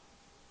up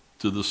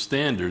to the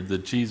standard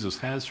that Jesus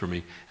has for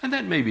me. And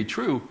that may be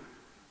true,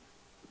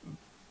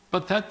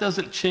 but that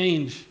doesn't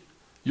change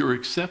your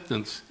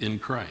acceptance in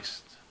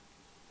Christ.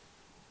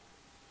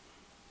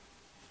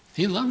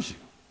 He loves you.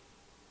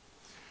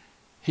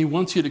 He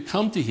wants you to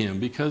come to him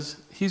because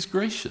he's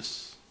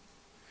gracious.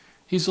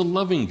 He's a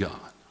loving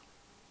God.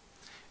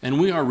 And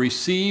we are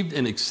received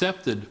and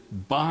accepted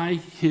by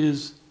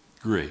his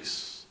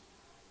grace.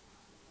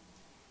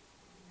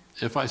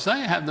 If I say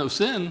I have no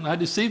sin, I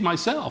deceive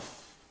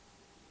myself.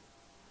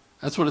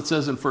 That's what it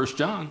says in 1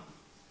 John.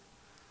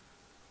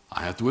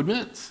 I have to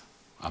admit,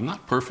 I'm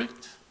not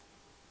perfect.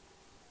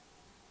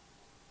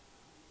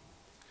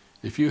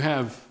 If you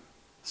have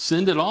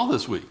sinned at all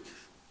this week,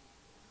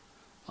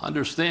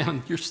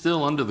 understand you're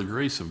still under the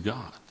grace of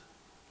God.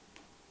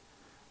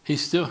 He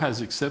still has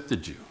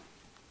accepted you.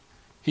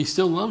 He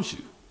still loves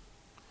you.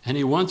 And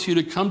he wants you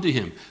to come to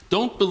him.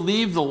 Don't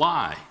believe the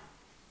lie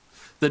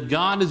that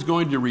God is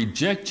going to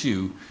reject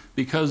you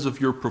because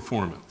of your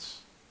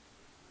performance,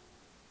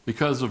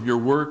 because of your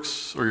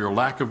works or your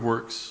lack of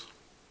works.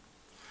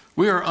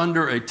 We are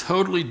under a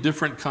totally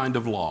different kind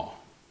of law.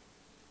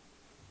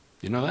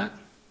 You know that?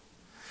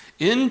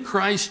 In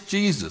Christ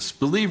Jesus,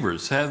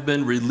 believers have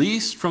been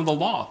released from the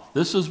law.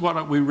 This is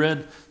what we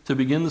read to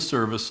begin the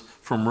service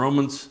from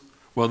Romans.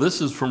 Well,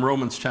 this is from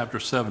Romans chapter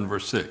 7,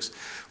 verse 6.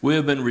 We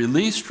have been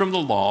released from the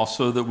law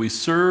so that we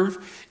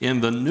serve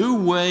in the new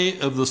way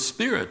of the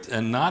Spirit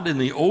and not in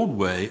the old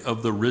way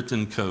of the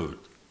written code.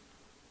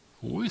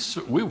 We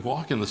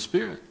walk in the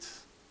Spirit.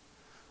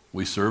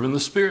 We serve in the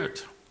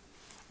Spirit.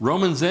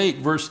 Romans 8,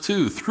 verse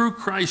 2, through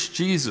Christ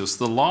Jesus,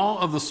 the law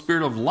of the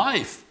Spirit of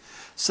life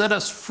set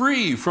us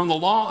free from the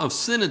law of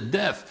sin and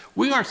death.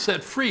 We are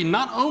set free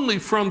not only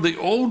from the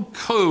old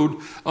code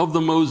of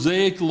the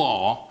Mosaic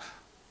law,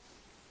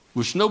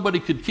 which nobody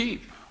could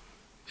keep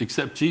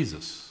except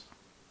Jesus.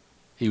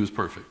 He was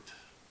perfect.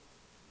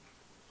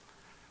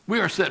 We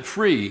are set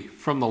free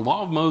from the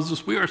law of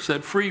Moses. We are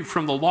set free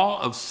from the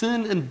law of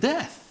sin and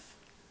death.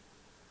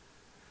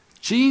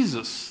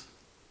 Jesus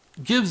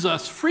gives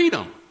us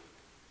freedom.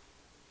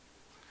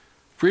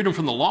 Freedom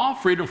from the law,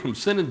 freedom from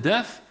sin and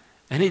death.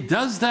 And he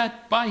does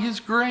that by his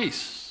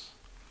grace,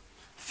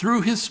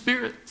 through his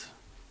Spirit.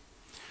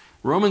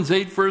 Romans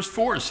 8 verse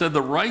 4 said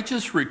the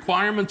righteous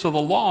requirements of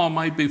the law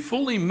might be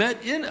fully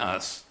met in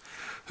us,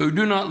 who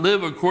do not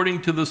live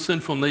according to the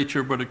sinful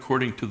nature, but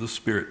according to the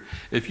Spirit.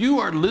 If you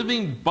are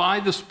living by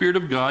the Spirit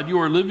of God, you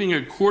are living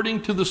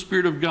according to the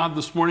Spirit of God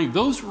this morning,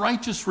 those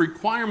righteous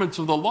requirements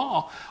of the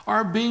law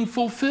are being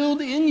fulfilled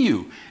in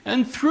you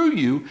and through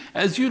you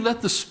as you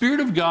let the Spirit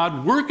of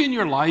God work in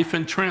your life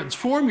and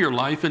transform your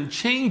life and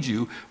change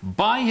you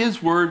by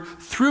his word,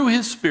 through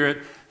his Spirit.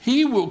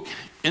 He will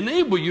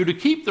enable you to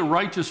keep the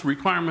righteous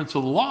requirements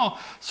of the law,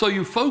 so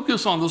you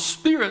focus on the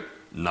Spirit,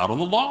 not on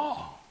the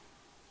law.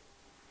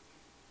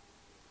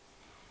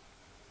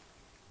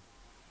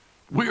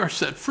 We are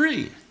set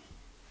free.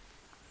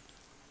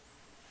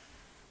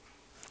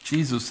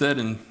 Jesus said,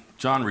 and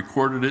John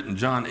recorded it in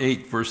John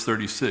 8, verse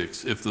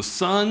 36, if the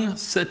Son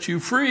sets you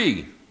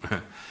free,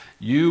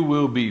 you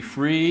will be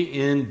free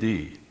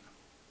indeed.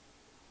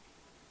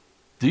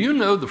 Do you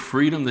know the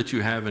freedom that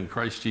you have in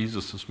Christ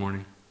Jesus this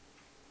morning?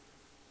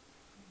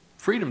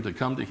 Freedom to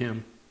come to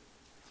him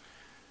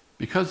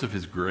because of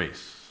his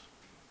grace.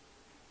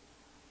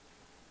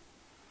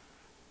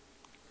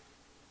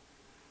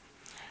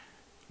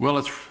 Well,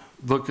 let's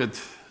look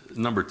at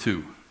number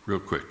 2 real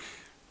quick.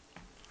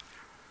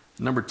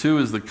 Number 2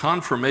 is the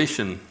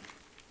confirmation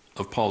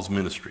of Paul's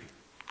ministry.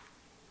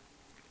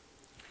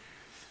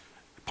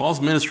 Paul's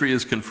ministry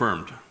is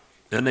confirmed,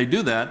 and they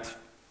do that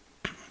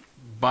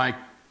by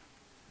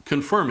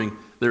confirming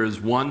there is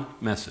one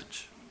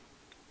message.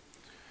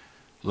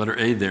 Letter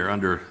A there,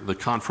 under the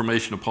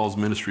confirmation of Paul's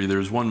ministry, there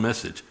is one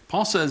message.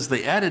 Paul says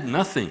they added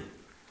nothing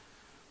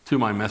to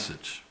my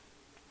message.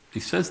 He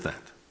says that.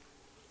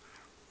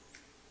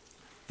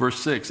 Verse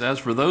 6, as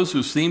for those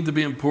who seem to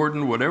be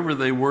important, whatever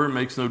they were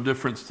makes no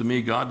difference to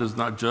me. God does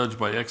not judge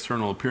by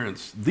external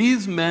appearance.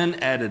 These men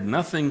added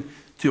nothing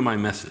to my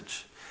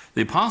message.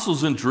 The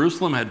apostles in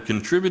Jerusalem had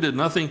contributed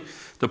nothing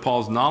to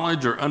Paul's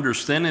knowledge or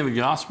understanding of the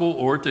gospel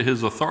or to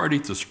his authority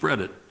to spread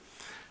it.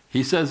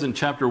 He says in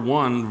chapter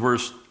 1,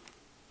 verse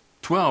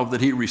 12,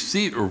 that he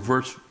received,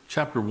 or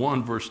chapter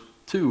 1, verse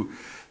 2,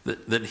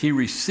 that he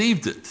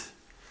received it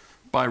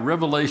by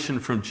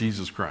revelation from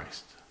Jesus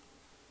Christ.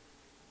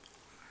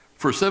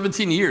 For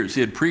 17 years,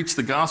 he had preached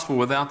the gospel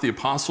without the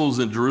apostles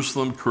in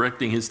Jerusalem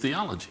correcting his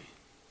theology.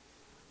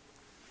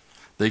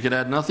 They could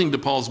add nothing to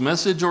Paul's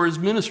message or his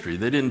ministry.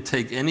 They didn't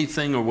take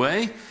anything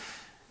away.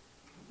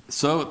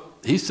 So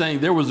he's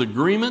saying there was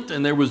agreement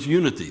and there was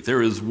unity.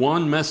 There is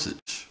one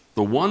message,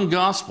 the one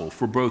gospel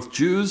for both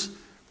Jews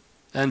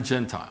and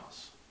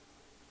Gentiles.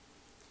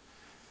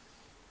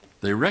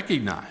 They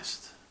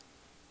recognized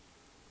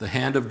the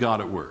hand of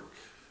God at work.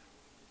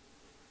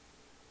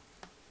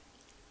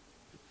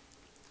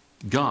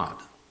 God,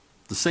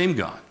 the same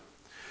God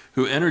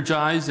who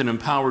energized and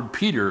empowered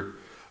Peter,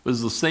 was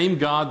the same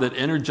God that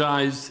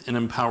energized and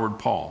empowered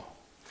Paul.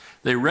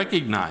 They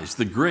recognized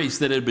the grace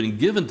that had been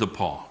given to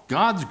Paul,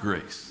 God's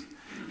grace,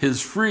 his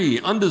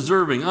free,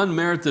 undeserving,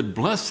 unmerited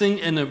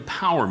blessing and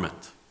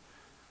empowerment.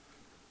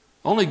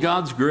 Only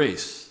God's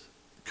grace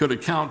could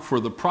account for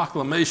the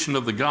proclamation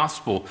of the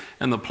gospel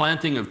and the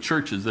planting of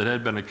churches that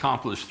had been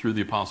accomplished through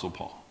the Apostle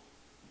Paul.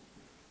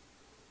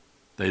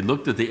 They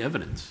looked at the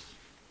evidence.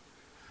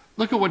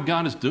 Look at what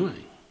God is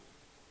doing.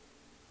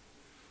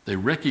 They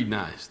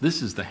recognize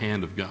this is the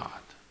hand of God.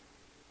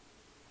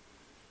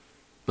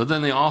 But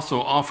then they also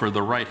offer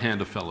the right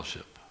hand of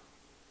fellowship.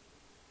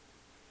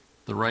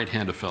 The right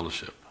hand of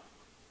fellowship.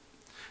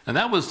 And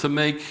that was to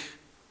make,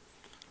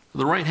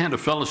 the right hand of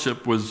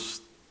fellowship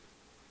was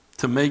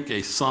to make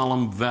a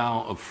solemn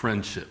vow of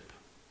friendship.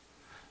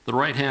 The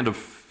right hand of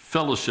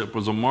fellowship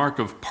was a mark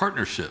of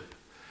partnership.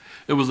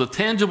 It was a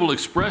tangible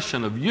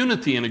expression of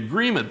unity and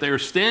agreement. They are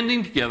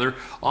standing together,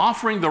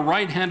 offering the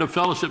right hand of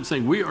fellowship,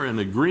 saying, we are in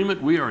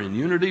agreement, we are in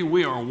unity,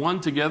 we are one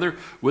together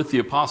with the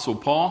Apostle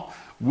Paul.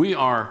 We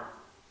are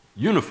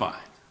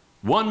unified.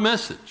 One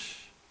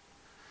message.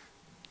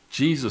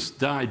 Jesus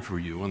died for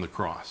you on the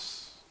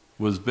cross,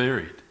 was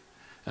buried,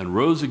 and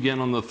rose again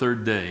on the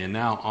third day, and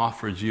now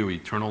offers you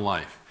eternal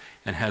life,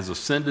 and has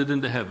ascended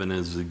into heaven and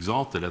is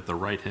exalted at the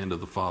right hand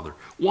of the Father.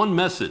 One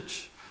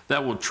message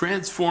that will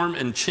transform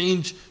and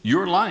change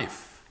your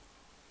life.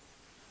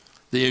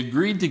 They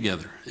agreed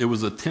together. It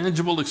was a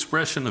tangible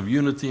expression of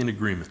unity and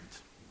agreement.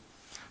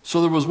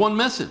 So there was one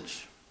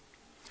message,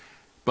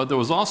 but there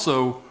was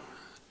also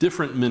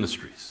different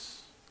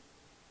ministries.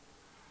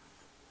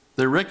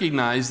 They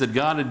recognized that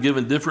God had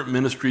given different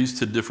ministries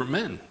to different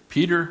men.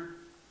 Peter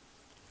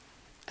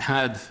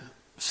had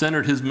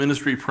centered his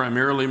ministry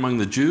primarily among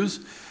the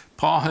Jews.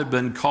 Paul had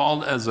been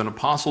called as an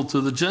apostle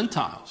to the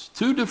Gentiles.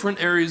 Two different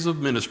areas of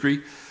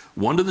ministry,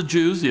 one to the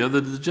Jews, the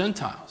other to the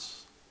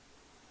Gentiles.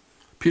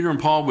 Peter and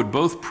Paul would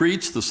both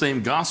preach the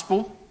same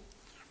gospel,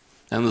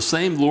 and the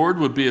same Lord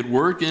would be at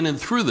work in and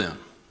through them.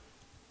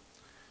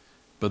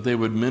 But they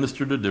would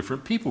minister to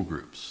different people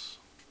groups.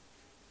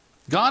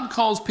 God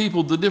calls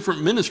people to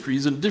different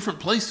ministries in different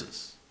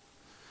places.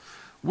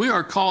 We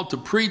are called to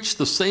preach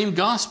the same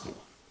gospel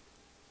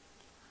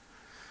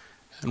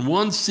and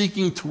one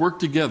seeking to work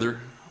together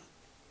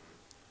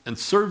and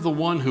serve the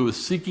one who is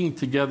seeking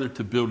together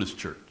to build his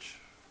church.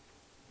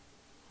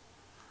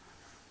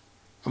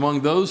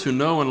 Among those who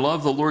know and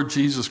love the Lord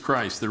Jesus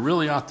Christ, there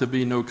really ought to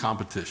be no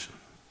competition.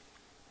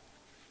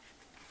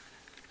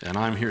 And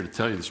I'm here to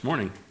tell you this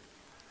morning,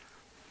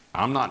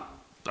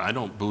 I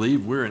don't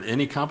believe we're in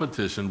any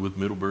competition with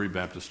Middlebury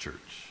Baptist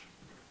Church.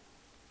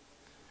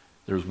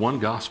 There's one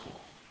gospel,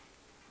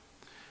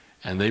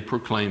 and they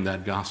proclaim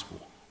that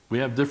gospel. We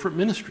have different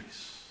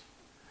ministries,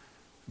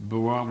 but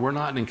we're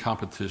not in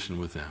competition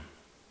with them.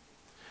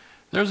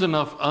 There's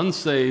enough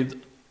unsaved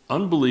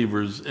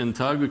unbelievers in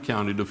Tioga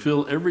County to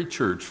fill every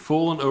church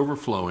full and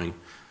overflowing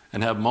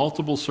and have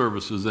multiple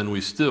services, and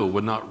we still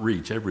would not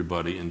reach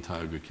everybody in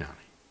Tioga County.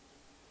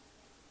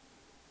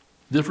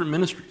 Different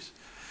ministries.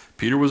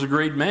 Peter was a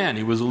great man.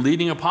 He was a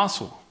leading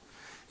apostle.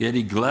 Yet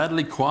he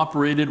gladly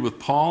cooperated with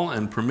Paul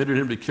and permitted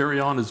him to carry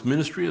on his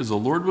ministry as the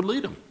Lord would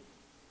lead him.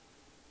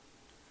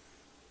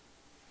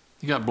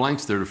 You got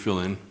blanks there to fill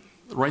in.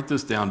 Write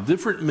this down.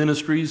 Different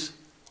ministries,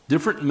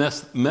 different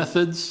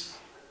methods,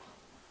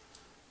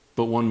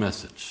 but one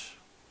message.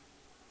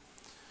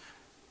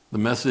 The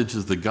message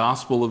is the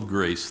gospel of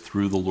grace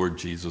through the Lord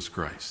Jesus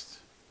Christ.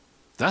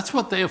 That's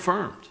what they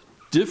affirmed.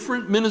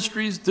 Different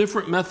ministries,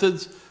 different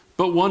methods,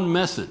 but one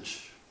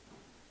message.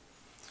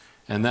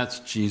 And that's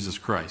Jesus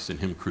Christ and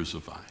him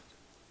crucified.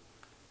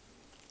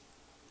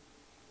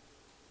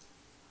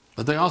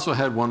 But they also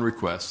had one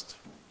request.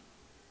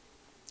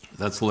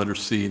 That's letter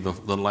C,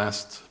 the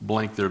last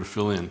blank there to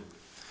fill in.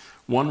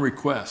 One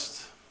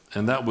request,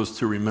 and that was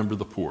to remember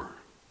the poor.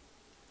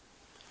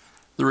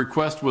 The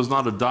request was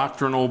not a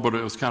doctrinal, but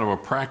it was kind of a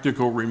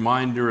practical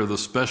reminder of the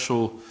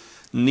special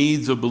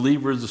needs of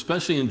believers,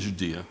 especially in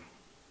Judea.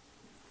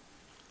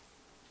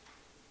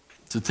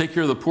 To take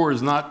care of the poor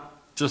is not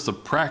just a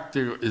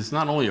practical, it's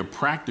not only a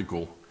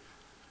practical,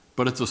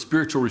 but it's a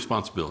spiritual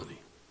responsibility.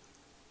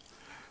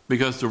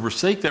 Because to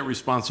forsake that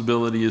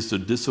responsibility is to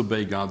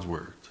disobey God's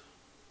word.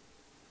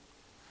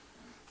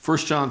 1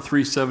 John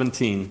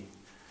 3:17.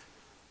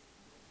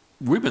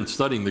 We've been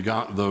studying the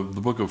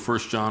book of 1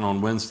 John on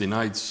Wednesday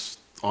nights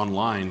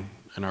online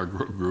in our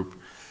group.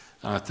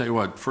 I tell you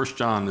what, 1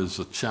 John is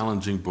a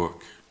challenging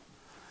book.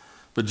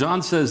 But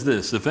John says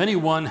this: if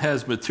anyone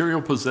has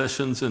material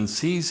possessions and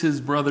sees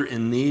his brother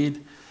in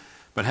need,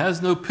 but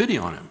has no pity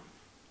on him,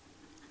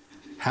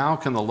 how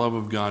can the love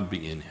of God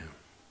be in him?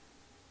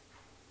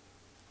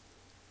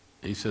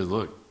 He says,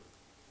 look,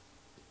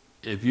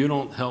 if you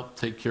don't help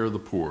take care of the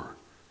poor,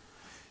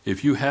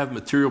 if you have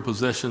material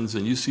possessions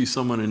and you see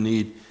someone in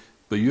need,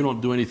 but you don't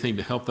do anything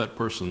to help that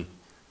person,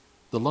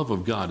 the love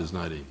of God is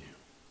not in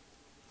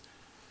you.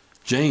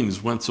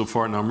 James went so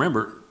far. Now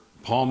remember,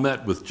 Paul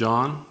met with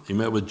John, he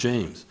met with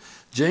James.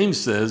 James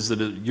says that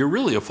you're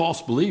really a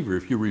false believer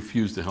if you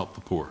refuse to help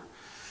the poor.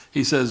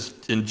 He says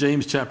in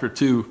James chapter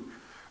 2,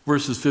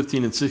 verses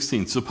 15 and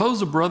 16,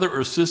 suppose a brother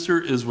or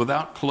sister is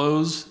without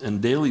clothes and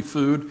daily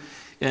food,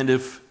 and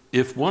if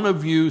one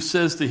of you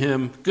says to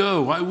him,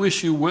 go, I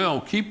wish you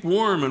well, keep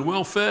warm and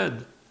well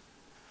fed,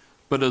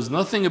 but does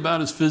nothing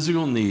about his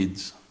physical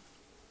needs,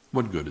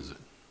 what good is it?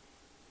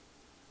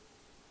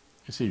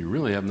 You see, you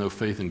really have no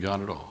faith in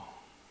God at all.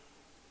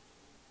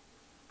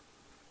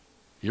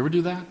 You ever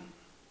do that?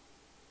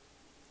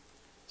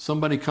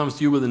 Somebody comes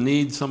to you with a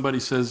need, somebody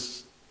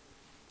says,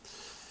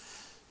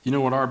 you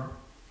know what our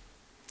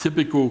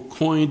typical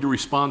coined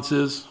response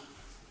is?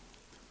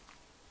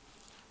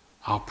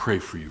 I'll pray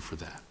for you for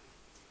that.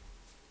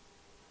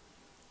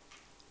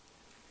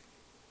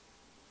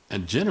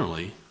 And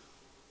generally,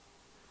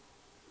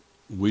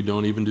 we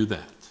don't even do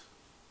that.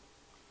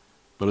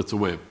 But it's a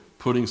way of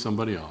putting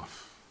somebody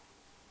off.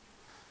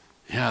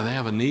 Yeah, they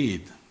have a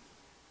need.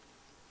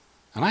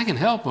 And I can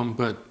help them,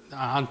 but,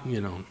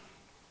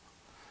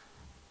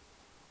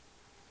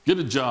 get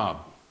a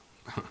job.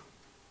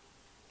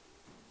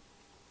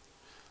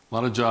 A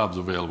lot of jobs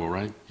available,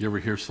 right? You ever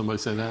hear somebody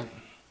say that?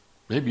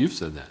 Maybe you've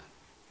said that.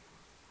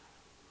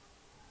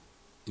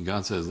 And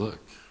God says,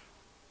 look,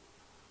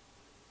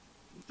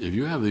 if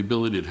you have the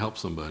ability to help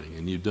somebody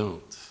and you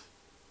don't,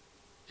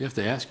 you have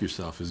to ask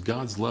yourself, is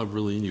God's love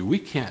really in you? We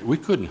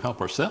couldn't help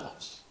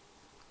ourselves,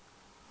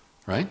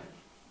 right?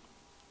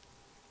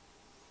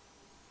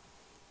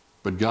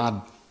 But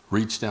God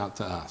reached out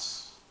to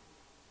us.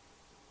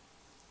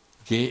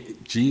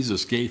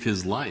 Jesus gave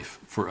his life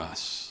for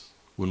us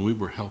when we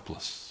were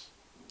helpless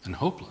and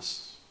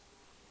hopeless.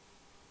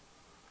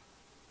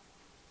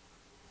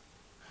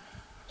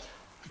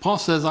 Paul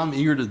says, I'm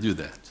eager to do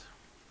that.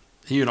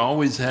 He had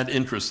always had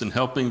interest in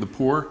helping the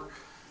poor.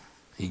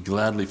 He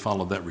gladly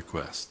followed that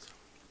request.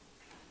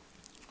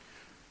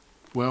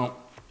 Well,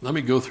 let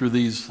me go through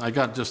these. I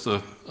got just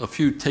a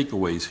few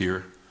takeaways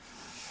here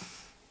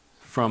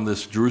from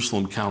this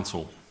Jerusalem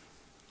council.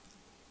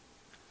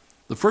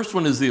 The first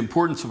one is the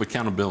importance of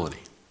accountability.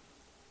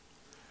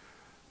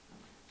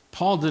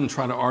 Paul didn't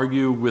try to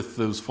argue with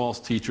those false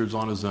teachers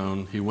on his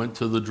own. He went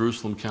to the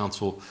Jerusalem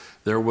council.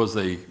 There was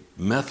a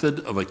method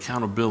of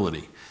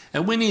accountability.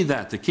 And we need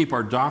that to keep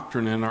our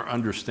doctrine and our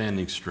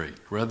understanding straight,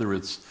 whether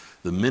it's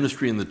the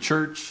ministry in the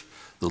church,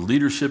 the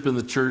leadership in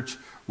the church,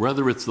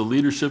 whether it's the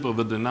leadership of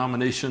a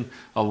denomination.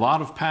 A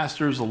lot of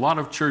pastors, a lot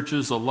of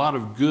churches, a lot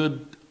of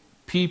good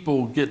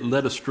people get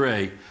led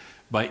astray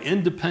by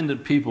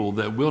independent people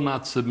that will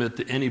not submit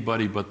to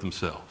anybody but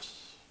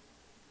themselves.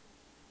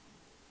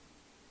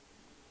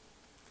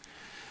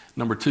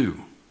 Number 2,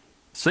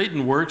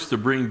 Satan works to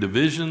bring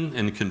division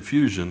and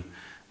confusion,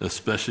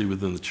 especially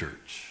within the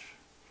church.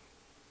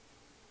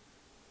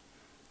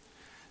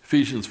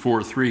 Ephesians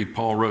 4:3,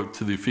 Paul wrote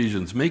to the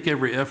Ephesians, "Make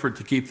every effort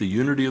to keep the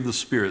unity of the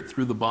Spirit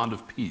through the bond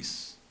of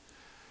peace."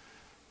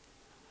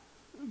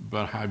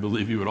 But I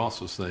believe he would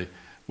also say,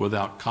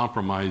 without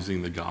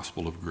compromising the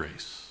gospel of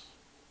grace.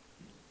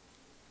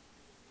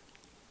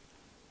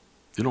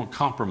 You don't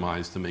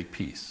compromise to make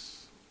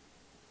peace.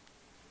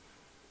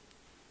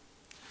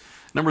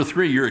 Number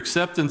 3, your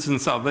acceptance in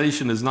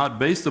salvation is not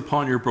based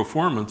upon your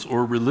performance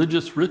or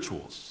religious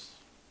rituals.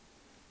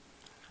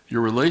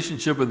 Your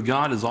relationship with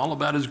God is all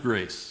about His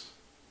grace.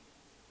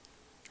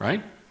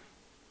 Right?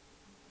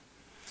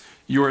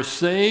 You are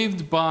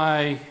saved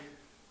by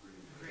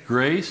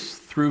grace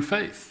through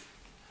faith.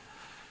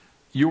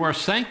 You are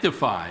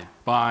sanctified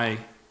by...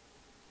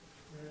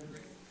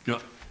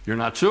 You're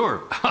not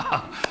sure.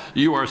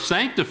 You are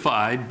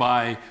sanctified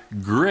by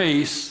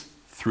grace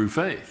through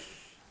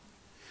faith.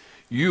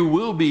 You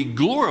will be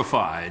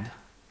glorified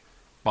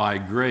by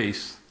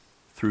grace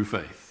through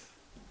faith.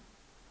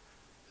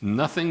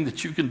 Nothing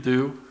that you can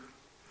do,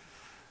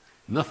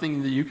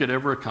 nothing that you could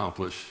ever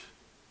accomplish,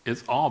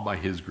 it's all by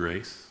His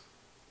grace.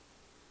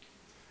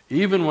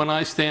 Even when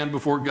I stand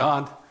before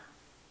God,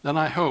 then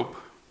I hope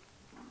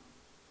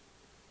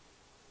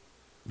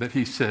that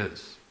He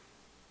says,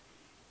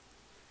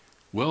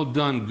 "Well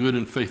done, good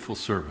and faithful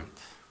servant."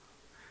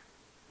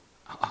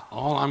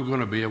 All I'm going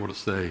to be able to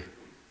say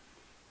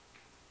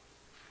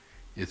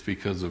is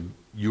because of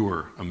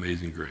your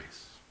amazing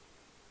grace.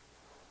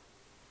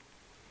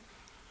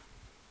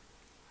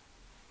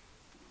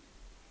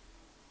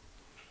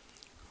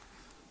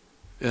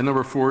 And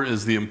number 4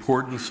 is the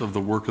importance of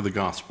the work of the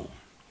gospel.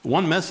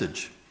 One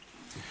message,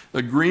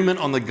 agreement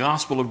on the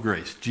gospel of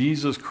grace.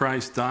 Jesus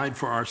Christ died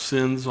for our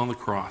sins on the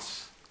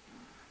cross,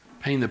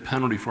 paying the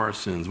penalty for our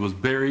sins, was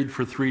buried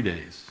for 3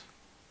 days,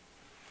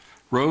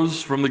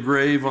 rose from the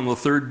grave on the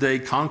 3rd day,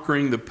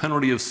 conquering the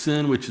penalty of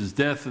sin, which is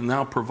death, and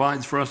now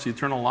provides for us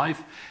eternal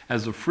life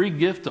as a free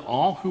gift to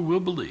all who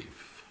will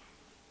believe.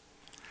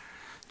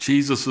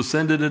 Jesus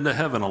ascended into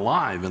heaven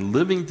alive and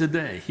living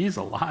today. He's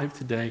alive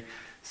today,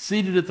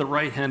 seated at the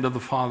right hand of the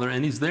Father,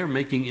 and He's there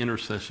making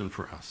intercession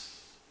for us.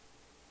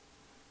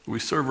 We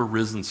serve a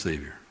risen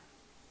Savior.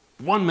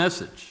 One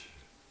message,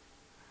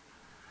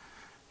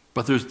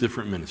 but there's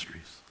different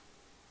ministries.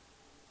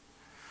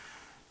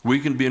 We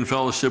can be in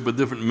fellowship with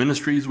different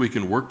ministries. We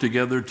can work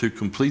together to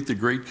complete the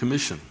Great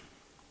Commission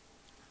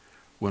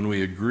when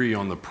we agree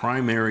on the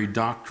primary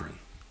doctrine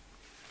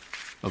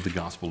of the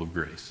gospel of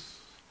grace.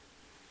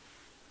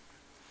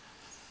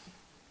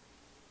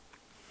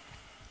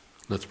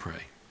 Let's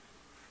pray.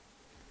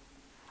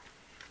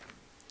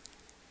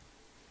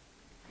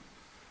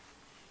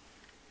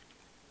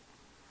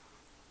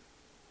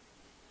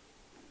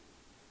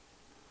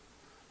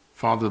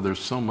 Father, there's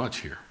so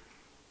much here.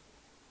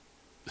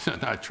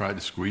 And I tried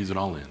to squeeze it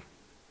all in.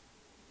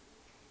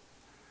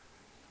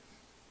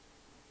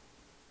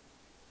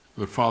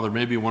 But Father,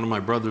 maybe one of my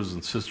brothers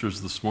and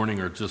sisters this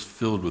morning are just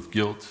filled with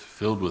guilt,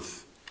 filled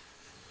with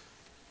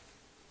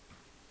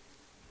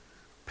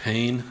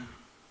pain.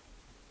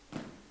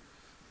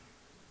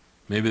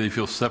 Maybe they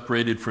feel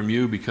separated from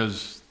you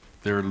because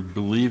they're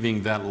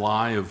believing that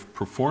lie of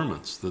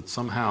performance, that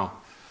somehow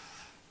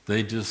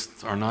they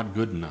just are not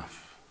good enough.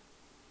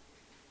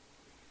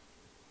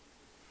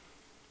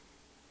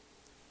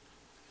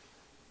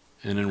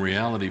 And in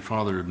reality,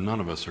 Father,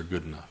 none of us are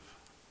good enough.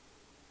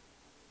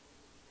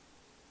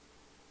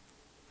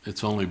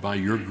 It's only by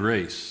your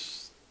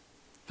grace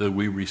that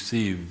we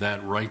receive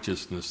that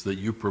righteousness that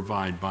you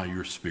provide by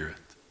your Spirit.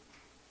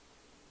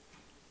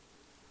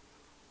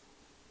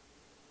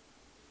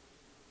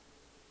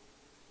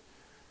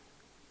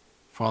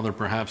 Father,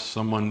 perhaps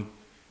someone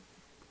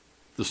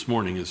this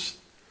morning is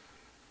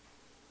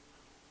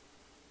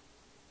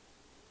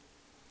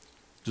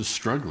just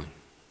struggling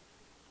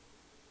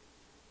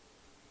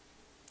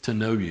to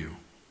know you,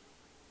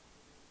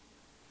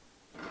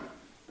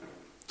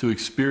 to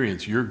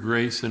experience your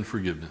grace and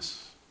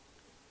forgiveness.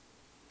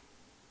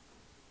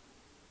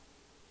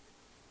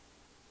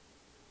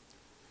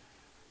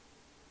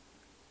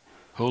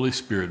 Holy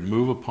Spirit,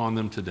 move upon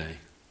them today.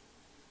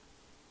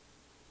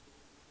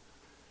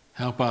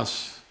 Help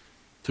us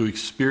to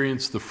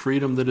experience the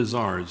freedom that is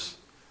ours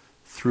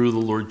through the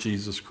Lord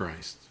Jesus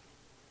Christ.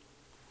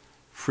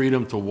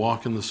 Freedom to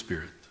walk in the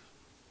Spirit,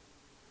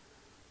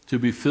 to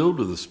be filled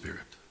with the Spirit,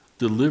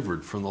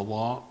 delivered from the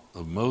law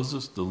of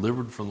Moses,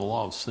 delivered from the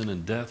law of sin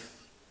and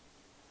death,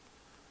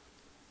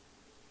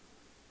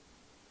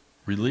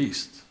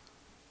 released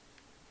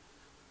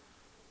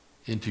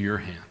into your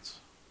hands.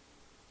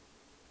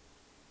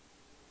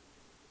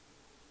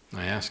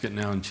 I ask it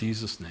now in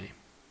Jesus' name.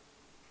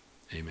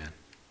 Amen.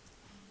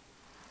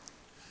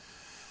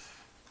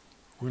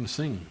 We're going to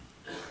sing.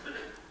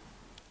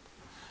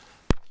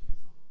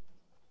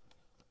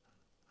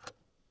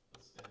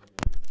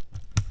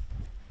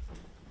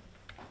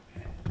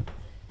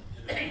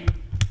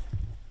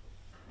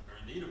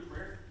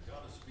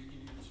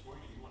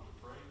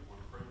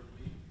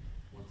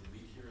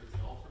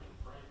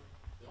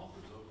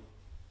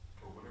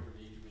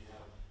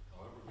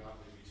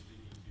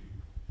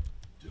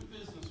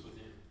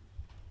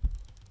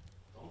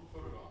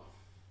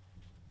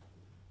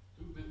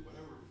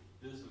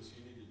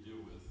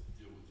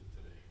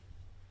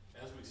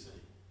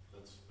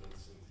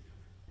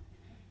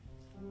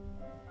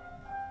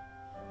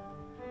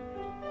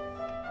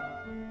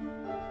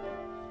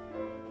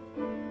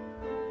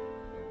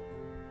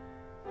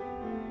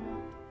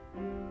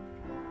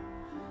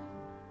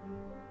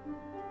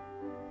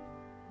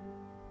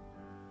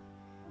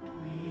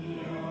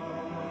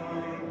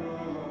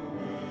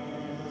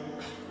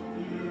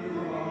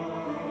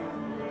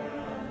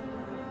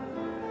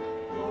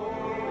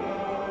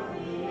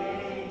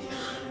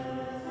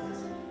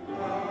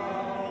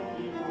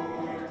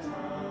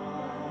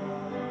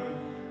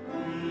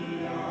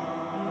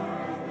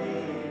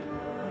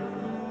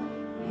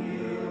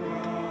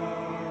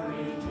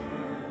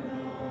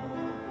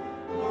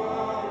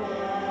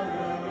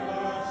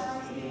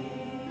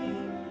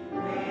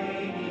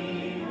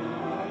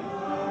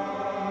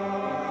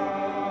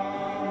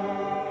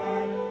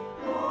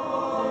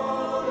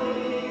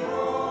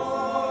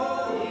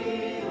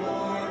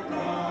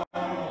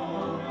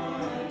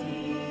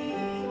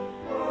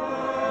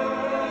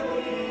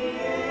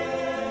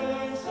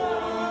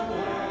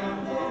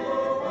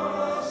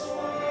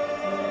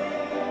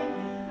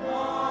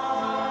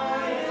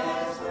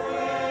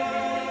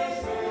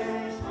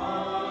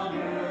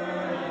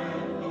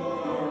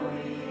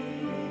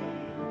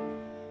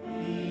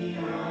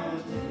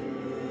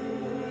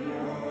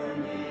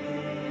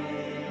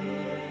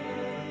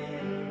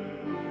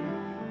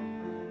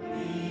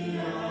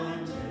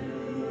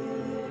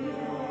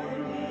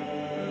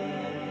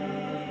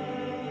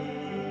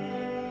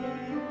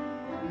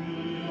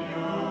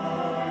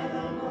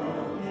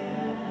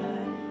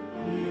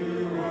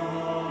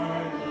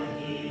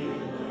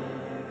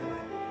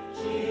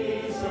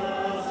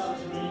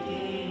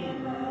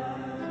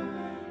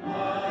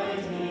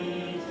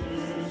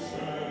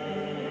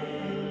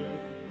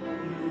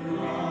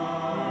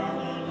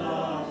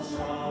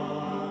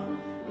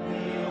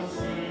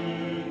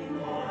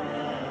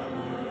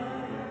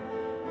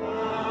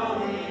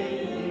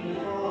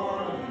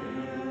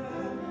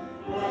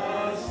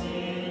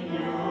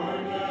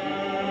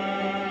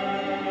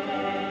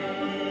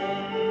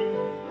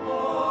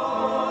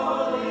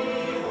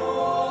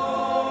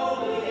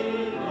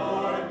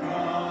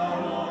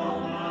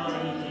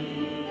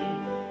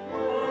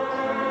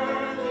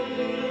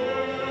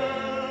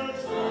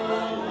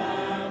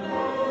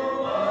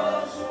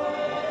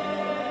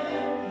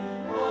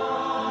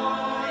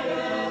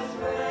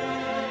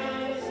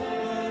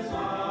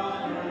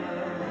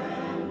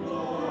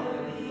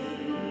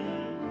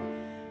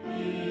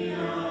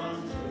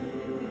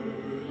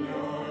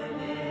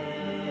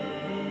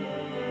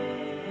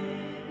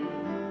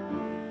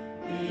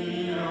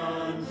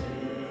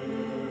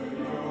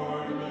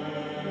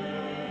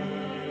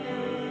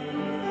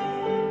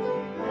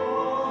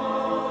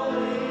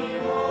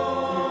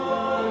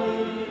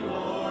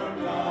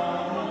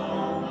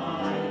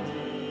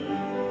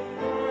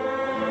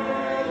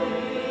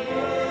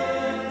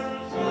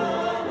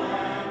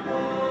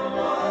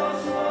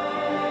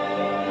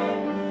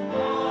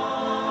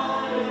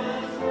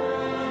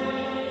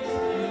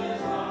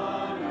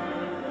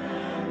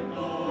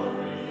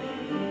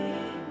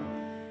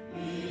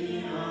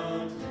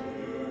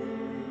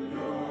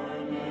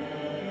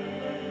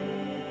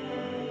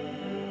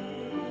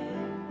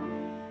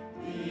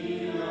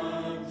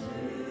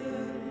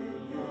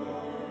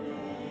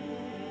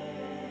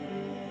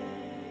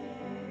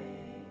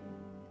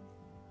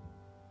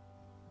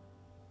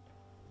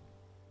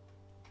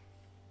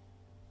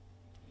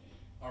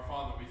 Our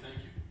Father, we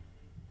thank you.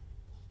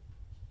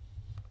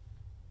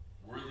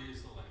 Worthy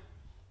is the Lamb.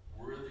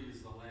 Worthy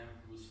is the Lamb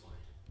who was slain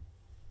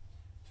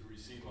to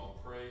receive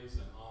all praise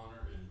and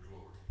honor and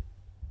glory.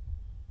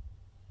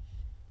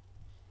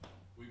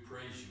 We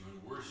praise you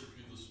and worship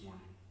you this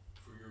morning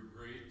for your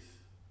great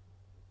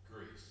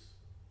grace.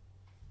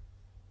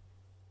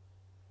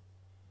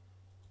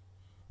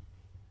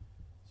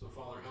 So,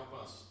 Father, help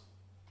us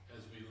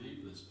as we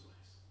leave this place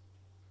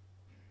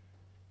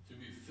to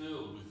be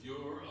filled with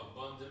your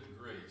abundant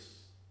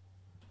grace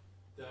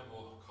that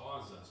will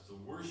cause us to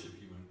worship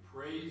you and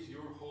praise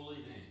your holy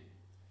name,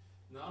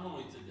 not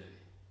only today,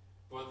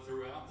 but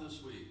throughout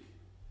this week,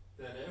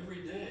 that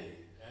every day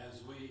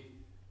as we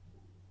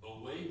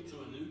awake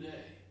to a new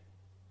day,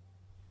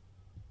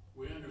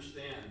 we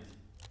understand,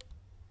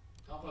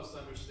 help us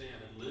understand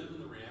and live in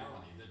the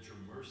reality that your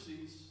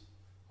mercies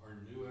are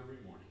new every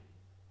morning.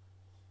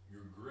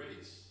 Your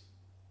grace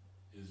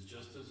is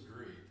just as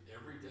great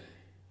every day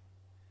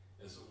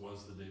as it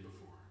was the day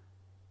before.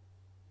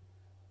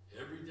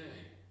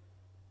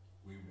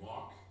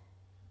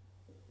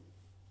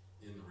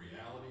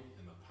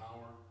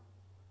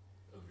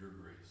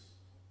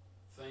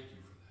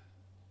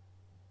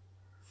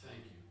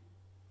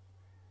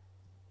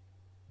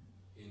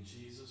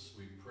 Jesus,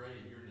 we pray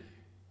in your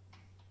name.